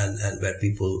and where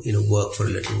people, work for a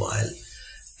little while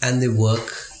and they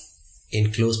work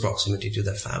in close proximity to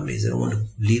their families. They don't want to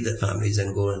leave their families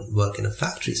and go and work in a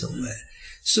factory somewhere.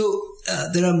 So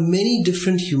there are many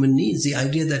different human needs. The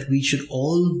idea that we should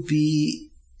all be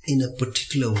in a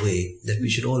particular way, that we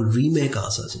should all remake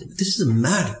ourselves. This is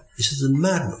a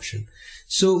mad notion.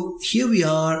 So here we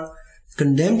are,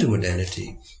 condemned to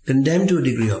modernity, condemned to a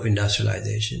degree of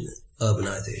industrialization,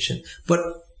 urbanization. But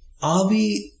are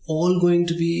we all going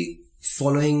to be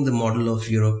following the model of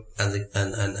Europe and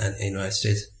the United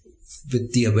States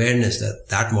with the awareness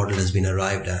that model has been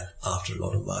arrived at after a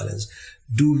lot of violence?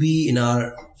 Do we, in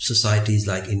our societies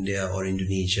like India or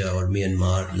Indonesia or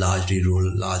Myanmar, largely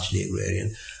rural, largely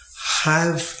agrarian,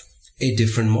 have a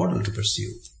different model to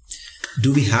pursue?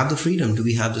 Do we have the freedom? Do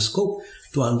we have the scope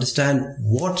to understand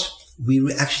what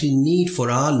we actually need for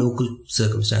our local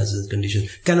circumstances and conditions?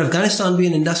 Can Afghanistan be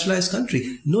an industrialized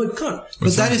country? No, it can't.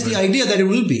 But that is the idea that it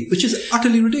will be, which is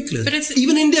utterly ridiculous. But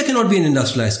even India cannot be an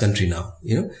industrialized country now,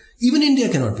 Even India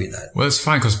cannot be that. Well, it's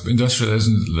fine because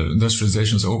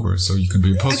industrialization is over, so you can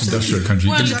be a post-industrial country.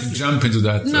 You can jump into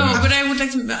that. No, but I would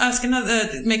like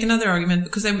to make another argument,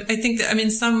 because I think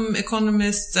that, some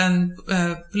economists and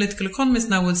political economists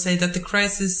now would say that the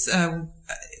crisis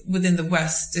within the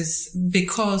West is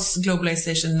because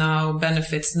globalization now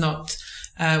benefits not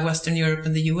Western Europe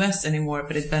and the US anymore,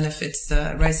 but it benefits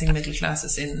the rising middle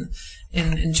classes in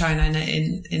China and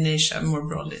in Asia more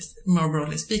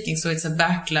broadly speaking. So it's a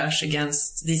backlash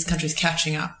against these countries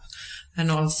catching up.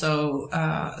 And also,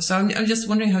 so I'm just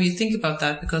wondering how you think about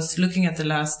that, because looking at the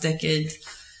last decade,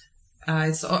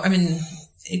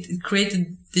 it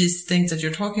created these things that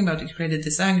you're talking about. It created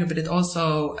this anger, but it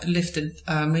also lifted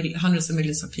hundreds of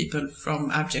millions of people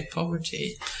from abject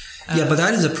poverty. Yeah, but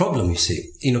that is a problem, you see.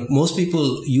 Most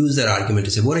people use their argument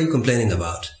to say, what are you complaining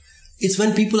about? It's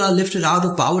when people are lifted out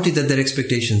of poverty that their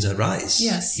expectations arise.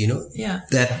 Yes.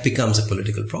 That becomes a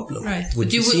political problem. Right.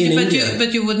 But you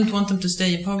wouldn't want them to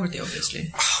stay in poverty,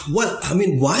 obviously. Well,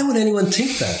 why would anyone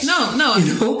think that? No,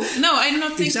 I'm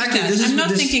not thinking that. I'm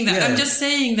not thinking that. I'm just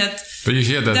saying that But you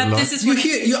hear that a lot.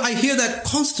 I hear that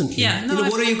constantly. Yeah, no,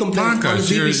 what are you complaining on the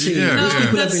BBC? Those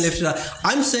people have been lifted out.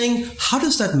 I'm saying, how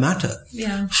does that matter?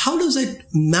 Yeah. How does it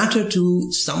matter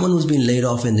to someone who's been laid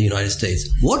off in the United States?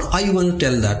 What are you going to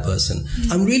tell that person?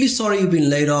 I'm really sorry you've been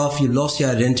laid off. You've lost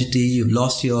your identity. You've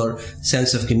lost your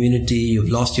sense of community. You've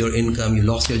lost your income. You've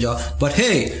lost your job. But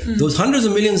hey, those hundreds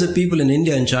of millions of people in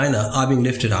India and China are being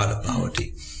lifted out of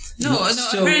poverty. No,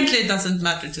 apparently it doesn't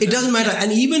matter to them. It doesn't matter.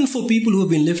 And even for people who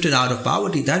have been lifted out of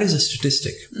poverty, that is a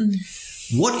statistic.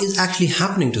 What is actually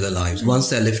happening to their lives once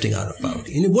they're lifting out of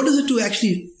poverty? What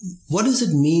does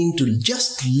it mean to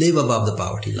just live above the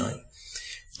poverty line?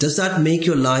 Does that make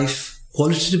your life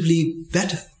qualitatively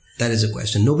better? That is a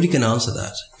question. Nobody can answer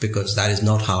that because that is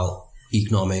not how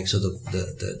economics or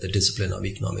the discipline of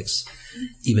economics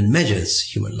even measures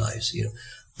human lives.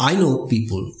 I know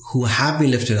people who have been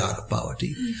lifted out of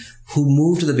poverty, who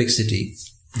move to the big city,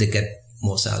 they get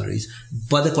more salaries,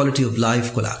 but the quality of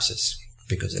life collapses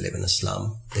because they live in a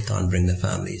slum. They can't bring their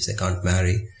families. They can't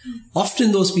marry.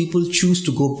 Often those people choose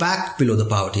to go back below the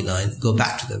poverty line, go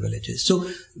back to their villages. So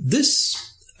this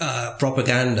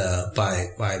propaganda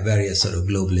by various sort of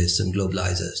globalists and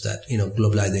globalizers that,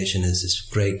 globalization is this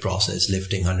great process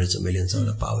lifting hundreds of millions out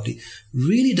of poverty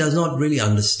really does not really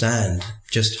understand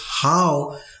just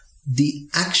how the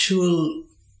actual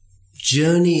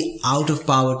journey out of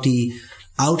poverty,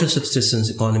 out of subsistence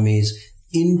economies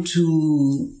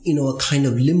into, a kind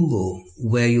of limbo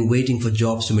where you're waiting for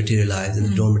jobs to materialize and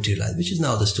they don't materialize, which is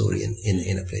now the story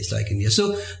in a place like India.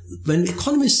 So when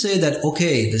economists say that,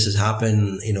 okay, this has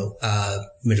happened,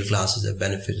 middle classes have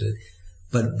benefited,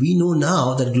 but we know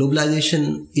now that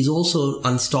globalization is also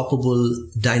unstoppable,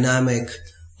 dynamic,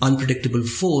 unpredictable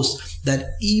force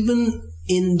that even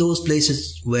in those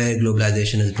places where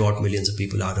globalization has brought millions of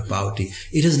people out of poverty,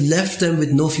 it has left them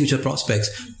with no future prospects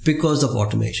because of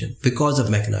automation, because of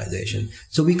mechanization.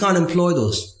 So we can't employ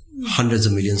those hundreds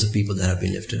of millions of people that have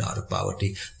been lifted out of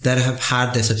poverty, that have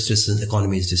had their subsistence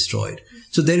economies destroyed.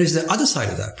 So there is the other side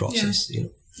of that process,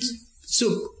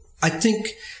 So I think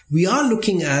we are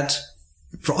looking at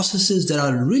processes that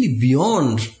are really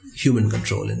beyond human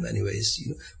control in many ways,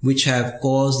 which have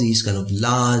caused these kind of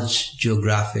large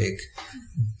geographic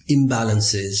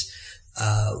imbalances,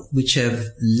 which have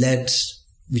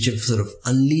sort of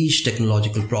unleashed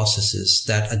technological processes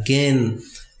that again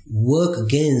work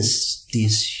against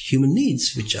these human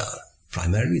needs, which are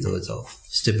primarily those of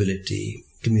stability,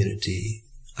 community,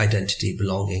 identity,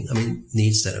 belonging.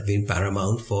 Needs that have been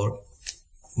paramount for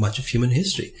much of human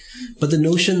history. But the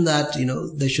notion that,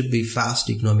 there should be fast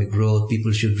economic growth,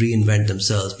 people should reinvent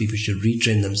themselves, people should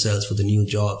retrain themselves for the new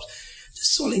jobs,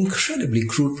 this is all incredibly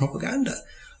crude propaganda.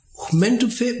 Meant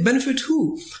to benefit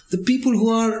who? The people who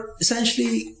are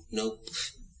essentially,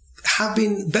 have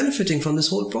been benefiting from this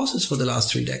whole process for the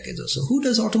last 3 decades or so. Who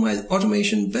does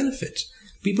automation benefit?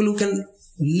 People who can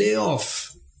lay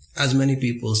off as many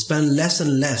people, spend less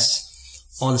and less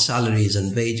on salaries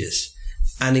and wages,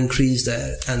 and increase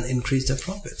their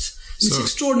profits. It's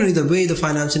extraordinary the way the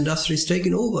finance industry is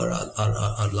taking over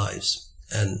our lives.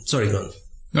 And sorry, go on.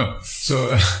 No.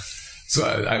 So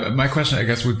my question, I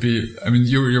guess, would be,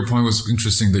 your point was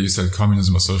interesting that you said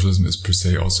communism or socialism is per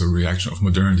se also a reaction of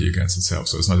modernity against itself.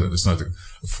 So it's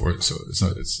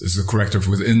a corrective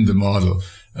within the model.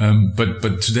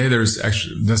 But today there's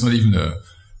not even a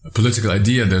political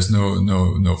idea. There's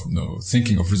no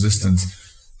thinking of resistance.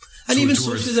 And even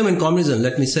socialism and communism,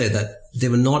 let me say that they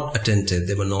were not attentive,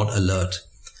 they were not alert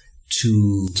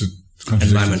to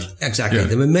environment. Exactly. Yeah.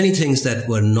 There were many things that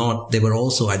were not, they were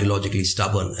also ideologically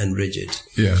stubborn and rigid.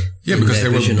 Yeah. Yeah, because they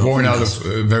were born out of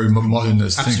very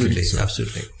modernist thinking.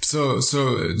 Absolutely. So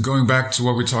going back to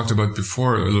what we talked about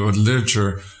before, about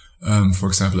literature, for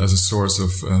example, as a source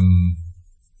of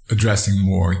addressing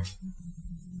more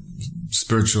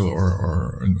spiritual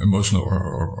or emotional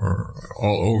or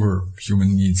all over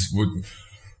human needs,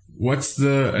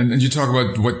 and you talk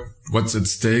about what's at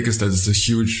stake is that it's a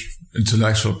huge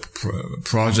intellectual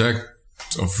project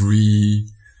of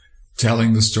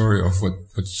retelling the story of what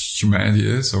humanity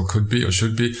is or could be or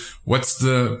should be. What's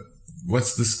the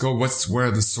scope? Where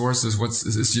are the sources?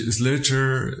 Is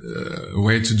literature a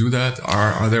way to do that?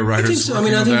 Are there writers?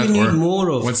 I think we need more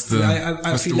of. I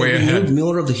feel like we need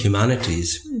more of the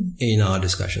humanities in our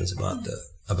discussions about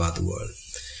the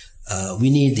world. We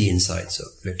need the insights of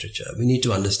literature. We need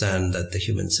to understand that the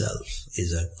human self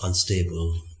is an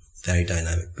unstable, very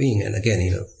dynamic being. And again,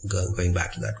 going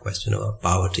back to that question about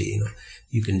poverty,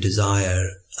 you can desire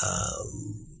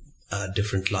a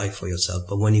different life for yourself,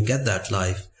 but when you get that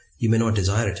life, you may not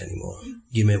desire it anymore.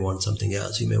 You may want something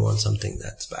else. You may want something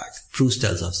that's back. Proust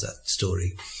tells us that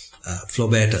story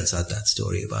Flaubert tells us that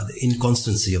story about the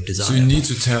inconstancy of desire. So you need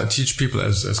to teach people,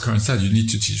 as Karin said, you need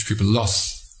to teach people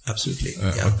loss. Absolutely.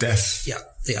 Or death. Yeah.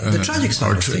 The tragic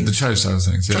side of things. The tragic side of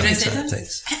things, yeah. Can I say that?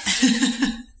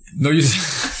 No, you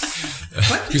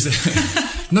What? you said,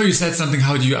 no, you said something.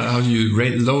 How do you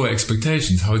rate lower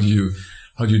expectations? How do you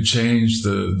change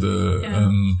the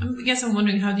I guess I'm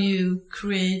wondering, how do you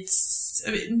create,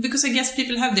 because I guess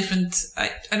people have different, I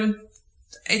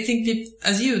think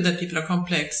that people are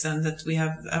complex and that we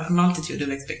have a multitude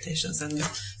of expectations, and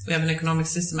we have an economic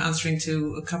system answering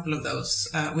to a couple of those,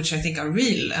 which I think are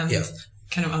real and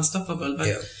kind of unstoppable.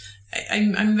 But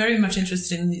I'm very much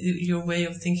interested in your way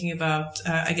of thinking about,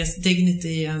 I guess,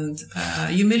 dignity and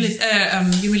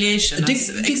humiliation.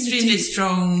 Extremely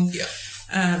strong.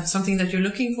 Something that you're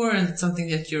looking for, and something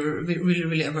that you're really,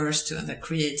 really averse to, and that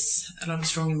creates a lot of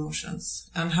strong emotions.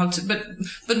 And how to, but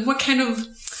what kind of,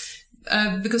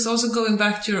 because also going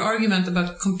back to your argument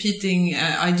about competing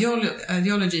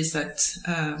ideologies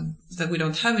that we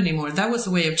don't have anymore, that was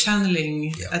a way of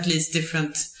channeling at least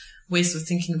different ways of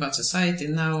thinking about society.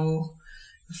 Now,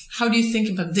 how do you think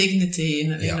about dignity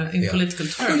in political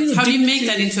terms? Well, how do you make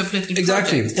that into a political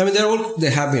project? I mean,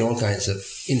 there have been all kinds of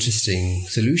interesting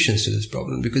solutions to this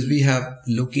problem, because we have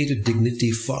located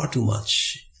dignity far too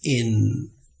much in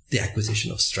the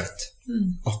acquisition of strength,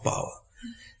 of power.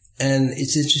 And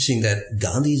it's interesting that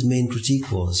Gandhi's main critique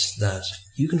was that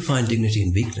you can find dignity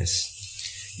in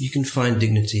weakness. You can find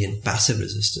dignity in passive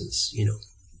resistance. You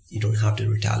don't have to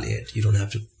retaliate. You don't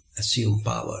have to assume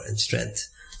power and strength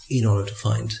in order to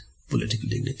find political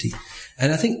dignity.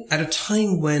 And I think at a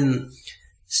time when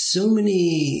so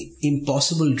many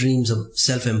impossible dreams of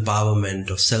self-empowerment,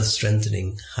 of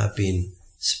self-strengthening have been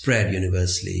spread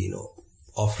universally,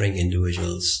 offering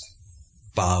individuals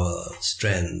power,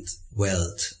 strength,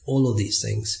 wealth, all of these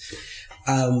things.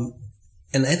 An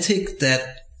ethic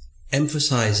that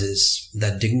emphasizes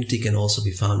that dignity can also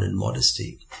be found in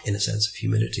modesty, in a sense of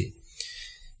humility,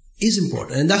 is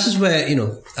important. And that is where,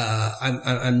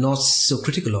 I'm not so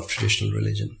critical of traditional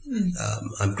religion.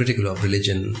 I'm critical of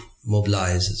religion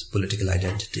mobilized as political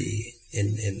identity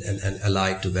and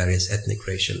allied to various ethnic,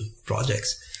 racial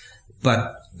projects.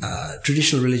 But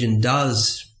traditional religion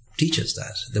does teach us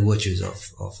that, the virtues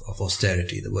of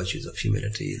austerity, the virtues of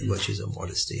humility, the virtues of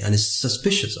modesty, and is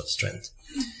suspicious of strength.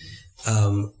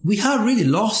 We have really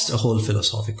lost a whole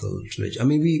philosophical tradition. I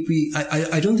mean,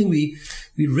 I don't think we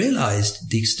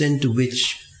realized the extent to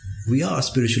which we are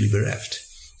spiritually bereft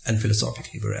and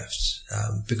philosophically bereft,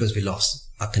 because we lost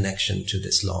our connection to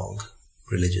this long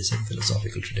religious and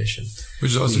philosophical tradition.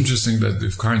 Which is also interesting that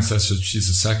if Karin says that she's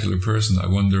a secular person, I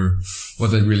wonder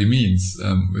what that really means.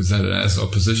 Is that as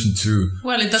opposition to?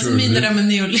 Well, it doesn't mean that I'm a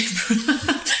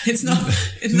neoliberal. It's not.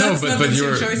 It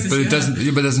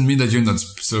doesn't mean that you're not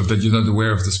that you're not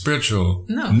aware of the spiritual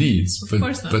needs. Of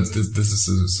course not. But this is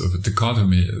a sort of a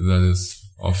dichotomy that is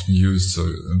often used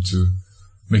to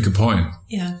make a point.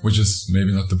 Yeah. Which is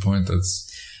maybe not the point that's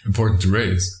important to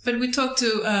raise. But we talked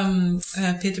to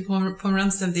Peter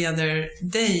Pomerantsev the other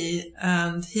day,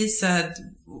 and he said,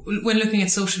 when looking at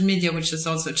social media, which is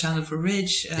also a channel for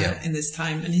rage in this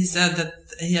time, and he said that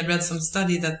he had read some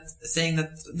study saying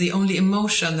that the only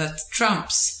emotion that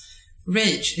trumps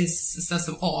rage is a sense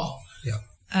of awe. Yeah.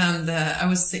 And I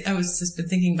was just been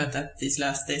thinking about that these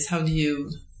last days. How do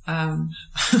you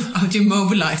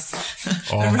mobilize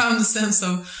around the sense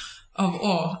of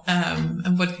awe,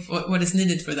 and what is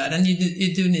needed for that? And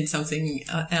you do need something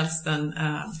else than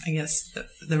I guess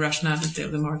the rationality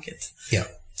of the market. Yeah.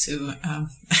 To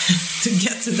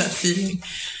get to that feeling.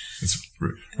 It's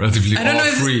relatively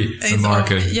awe-free, the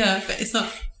market. But it's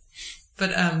not.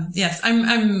 But yes,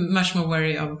 I'm much more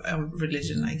wary of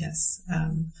religion, I guess,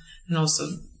 and also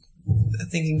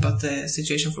thinking about the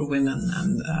situation for women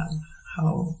and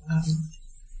how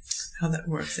that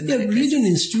works. Religion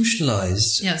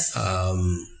institutionalized, yes,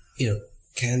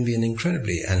 can be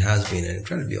and has been an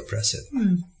incredibly oppressive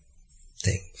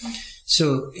thing.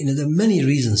 So, there are many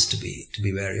reasons to be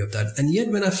wary of that. And yet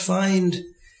when I find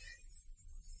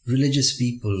religious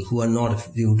people who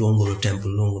don't go to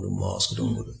temple, don't go to mosque,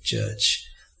 don't go to church,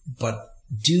 but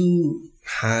do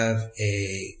have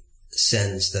a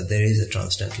sense that there is a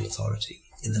transcendental authority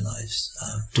in their lives,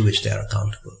 to which they are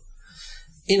accountable,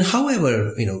 in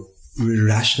however,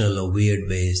 irrational or weird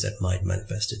ways that might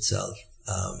manifest itself.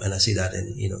 And I see that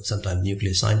in, sometimes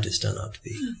nuclear scientists turn out to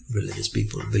be religious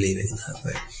people believing in that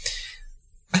way.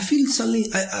 I feel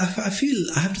suddenly, I feel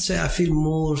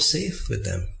more safe with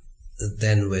them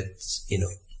than with,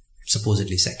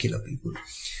 supposedly secular people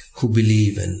who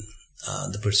believe in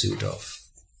the pursuit of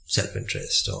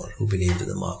self-interest, or who believe that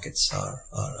the markets are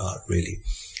really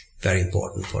very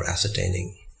important for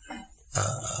ascertaining,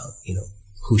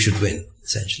 who should win,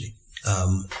 essentially.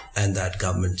 And that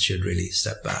government should really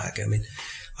step back. I mean,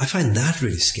 I find that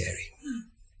really scary.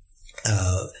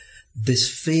 This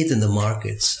faith in the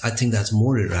markets, I think that's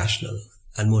more irrational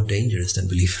and more dangerous than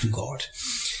belief in God.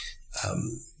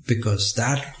 Because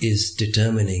that is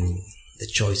determining the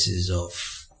choices of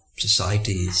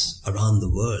societies around the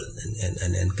world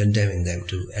and condemning them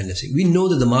to endlessly. We know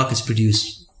that the markets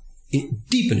produce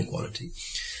deep inequality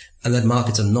and that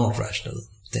markets are not rational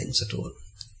things at all.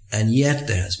 And yet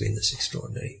there has been this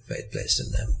extraordinary faith placed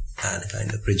in them and a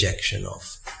kind of rejection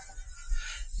of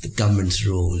the government's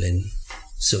role in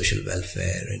social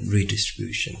welfare and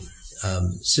redistribution.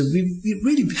 So we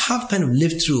really have kind of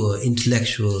lived through an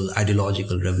intellectual,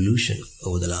 ideological revolution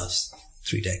over the last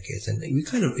 3 decades, and we're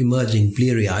kind of emerging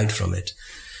bleary-eyed from it.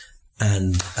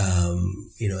 And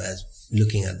as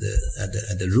looking at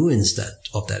the ruins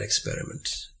of that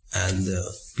experiment and the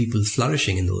people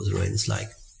flourishing in those ruins, like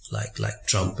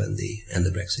Trump and the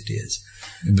Brexiteers,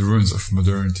 in the ruins of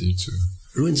modernity, to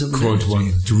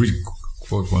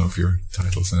quote one of your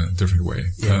titles in a different way,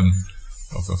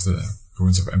 of the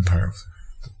ruins of empire of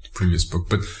the previous book.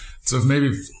 But so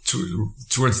maybe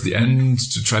towards the end,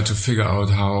 to try to figure out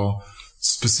how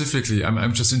specifically,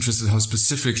 I'm just interested how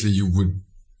specifically you would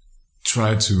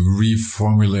try to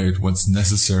reformulate what's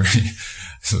necessary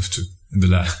to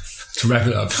wrap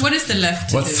it up. What is the left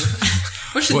to do?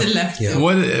 What should the left do?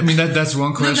 That's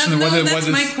one question. That's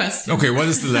my question. Okay, what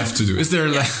is the left to do? Is there a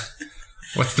left?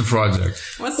 What's the project?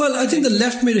 I think the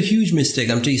left made a huge mistake.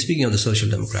 I'm speaking of the social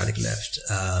democratic left.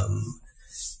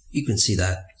 You can see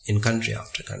that in country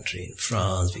after country. In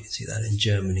France, we can see that in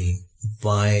Germany,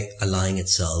 by allying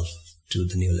itself to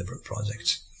the neoliberal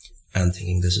project and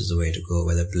thinking this is the way to go,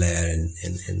 whether Blair in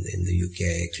the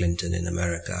UK, Clinton in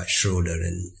America, Schroeder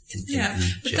in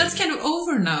Germany. But that's kind of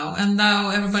over now, and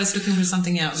now everybody's looking for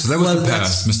something else. So that was the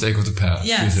past, mistake of the past.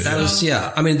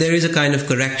 Yeah, I mean, there is a kind of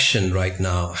correction right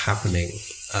now happening,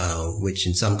 which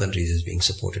in some countries is being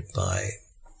supported by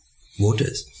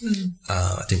voters.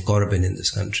 I think Corbyn in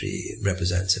this country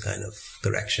represents a kind of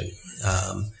correction.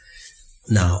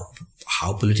 Now,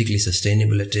 how politically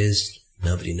sustainable it is,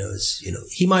 nobody knows.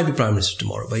 He might be Prime Minister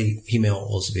tomorrow, but he may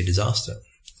also be a disaster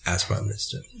as Prime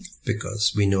Minister,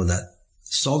 because we know that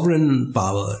sovereign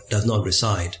power does not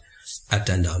reside at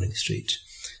 10 Downing Street.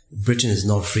 Britain is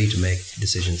not free to make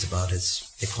decisions about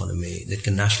its economy. It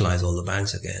can nationalize all the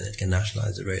banks again. It can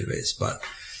nationalize the railways, but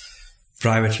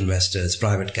private investors,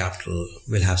 private capital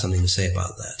will have something to say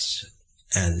about that.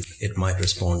 And it might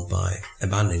respond by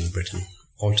abandoning Britain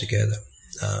altogether,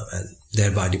 and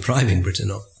thereby depriving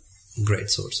Britain of great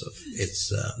source of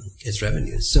its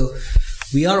revenues. So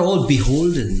we are all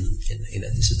beholden,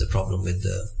 this is the problem with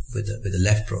the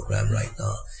left program right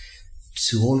now,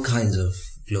 to all kinds of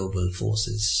global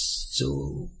forces.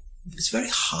 So it's very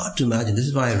hard to imagine. This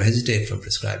is why I hesitate from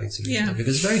prescribing solutions,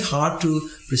 because it's very hard to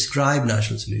prescribe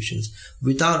national solutions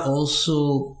without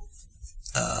also,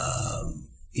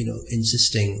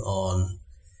 insisting on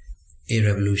a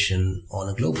revolution on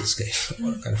a global scale,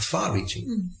 or a kind of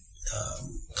far-reaching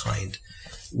kind,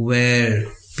 where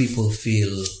people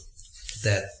feel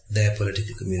that their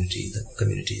political community, the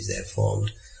communities they have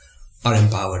formed, are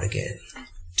empowered again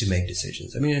to make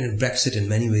decisions. I mean, Brexit in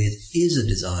many ways is a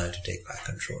desire to take back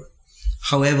control,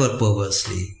 however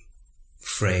perversely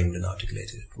framed and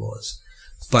articulated it was.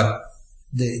 But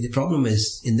the problem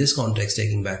is, in this context,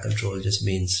 taking back control just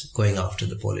means going after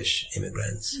the Polish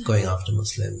immigrants, going after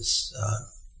Muslims,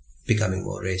 becoming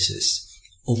more racist,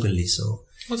 openly so.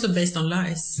 Also based on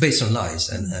lies. Based on lies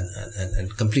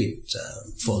and complete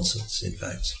falsehoods, in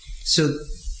fact. So,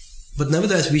 but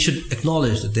nevertheless, we should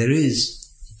acknowledge that there is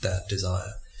that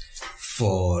desire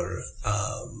for,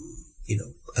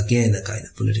 again, a kind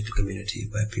of political community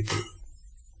where people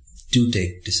do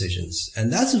take decisions.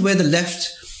 And that's where the left,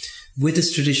 with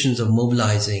its traditions of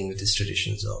mobilizing, with its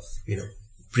traditions of,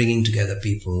 bringing together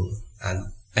people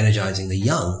and energizing the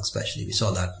young, especially. We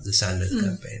saw that the Sanders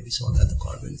campaign, we saw that the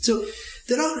Corbyn. So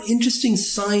there are interesting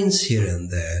signs here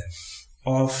and there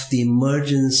of the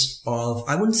emergence of,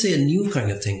 I wouldn't say a new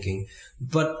kind of thinking,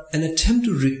 but an attempt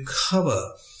to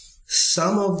recover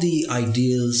some of the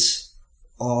ideals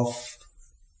of,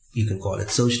 you can call it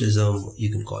socialism, you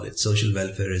can call it social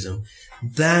welfarism,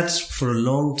 that for a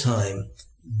long time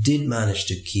did manage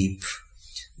to keep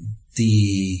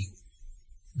the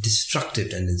destructive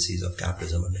tendencies of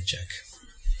capitalism under check.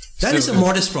 That is a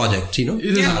modest project, It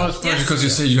is a modest project because you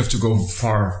say you have to go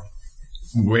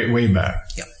way back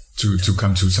to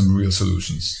come to some real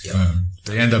solutions.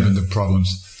 They end up in the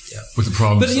problems Yeah. With the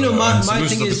problems. But, you know, my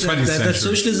thing is that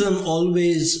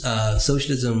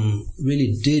socialism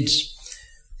really did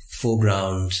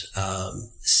foreground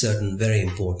certain very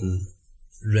important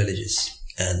religious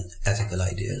and ethical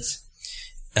ideas,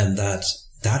 and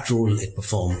that role it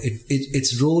performed,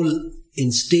 its role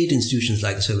in state institutions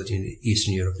like the Soviet Union,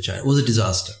 Eastern Europe, and China was a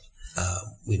disaster.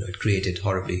 You know, it created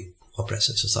horribly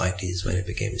oppressive societies when it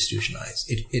became institutionalized.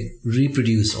 It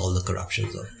reproduced all the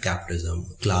corruptions of capitalism,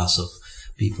 a class of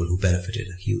people who benefited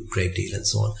a great deal, and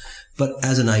so on. But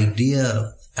as an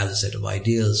idea, as a set of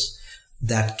ideals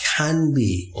that can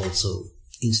be also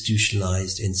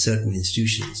institutionalized in certain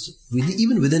institutions,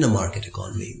 even within a market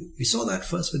economy. We saw that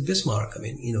first with Bismarck. I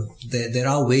mean, you know, there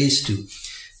are ways to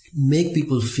make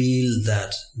people feel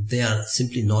that they are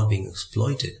simply not being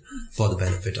exploited for the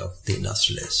benefit of the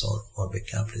industrialists or big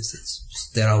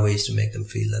capitalists. There are ways to make them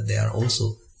feel that they are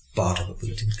also part of a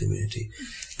political community.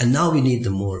 And now we need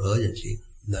them more urgently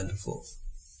than before.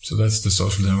 So that's the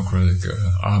social democratic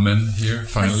amen here,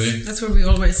 finally. That's where we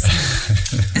always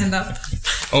end up.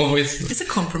 Always. It's a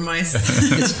compromise.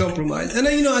 It's a compromise. And,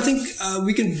 you know, I think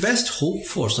we can best hope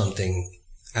for something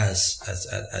as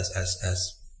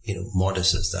you know,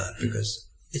 modest as that, because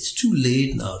it's too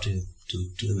late now to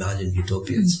imagine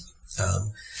utopias. A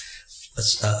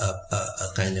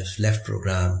kind of left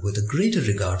program with a greater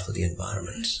regard for the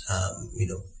environment. You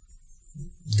know,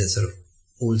 the sort of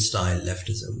old-style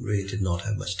leftism really did not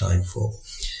have much time for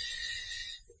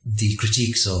the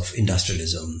critiques of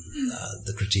industrialism,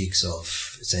 the critiques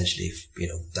of essentially, you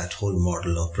know, that whole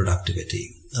model of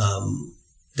productivity.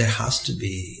 There has to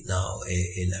be now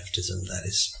a leftism that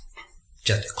is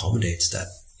just accommodates, that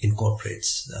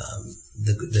incorporates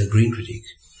the green critique,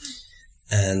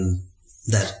 and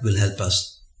that will help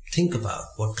us think about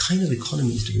what kind of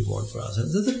economies do we want for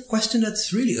ourselves. That's a question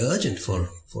that's really urgent for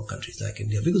countries like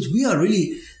India, because we are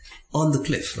really on the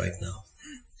cliff right now.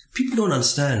 People don't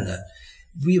understand that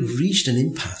we have reached an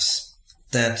impasse,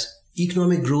 that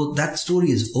economic growth, that story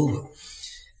is over.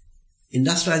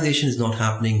 Industrialization is not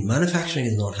happening. Manufacturing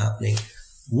is not happening.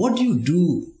 What do you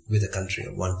do with a country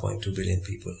of 1.2 billion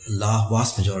people, a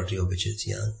vast majority of which is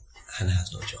young and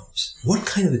has no jobs? What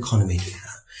kind of economy do we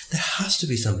have? There has to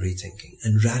be some rethinking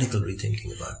and radical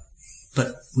rethinking about it.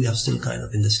 But we are still kind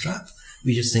of in this trap.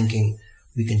 We're just thinking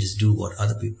we can just do what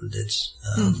other people did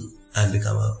and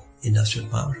become an industrial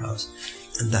powerhouse.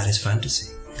 And that is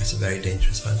fantasy. That's a very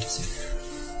dangerous fantasy.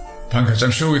 Pankaj,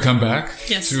 I'm sure we come back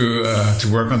yes.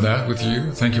 to work on that with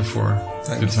you. Thank you for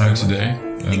your time today.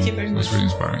 Thank you very much. It was really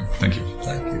inspiring. Thank you.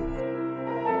 Thank you.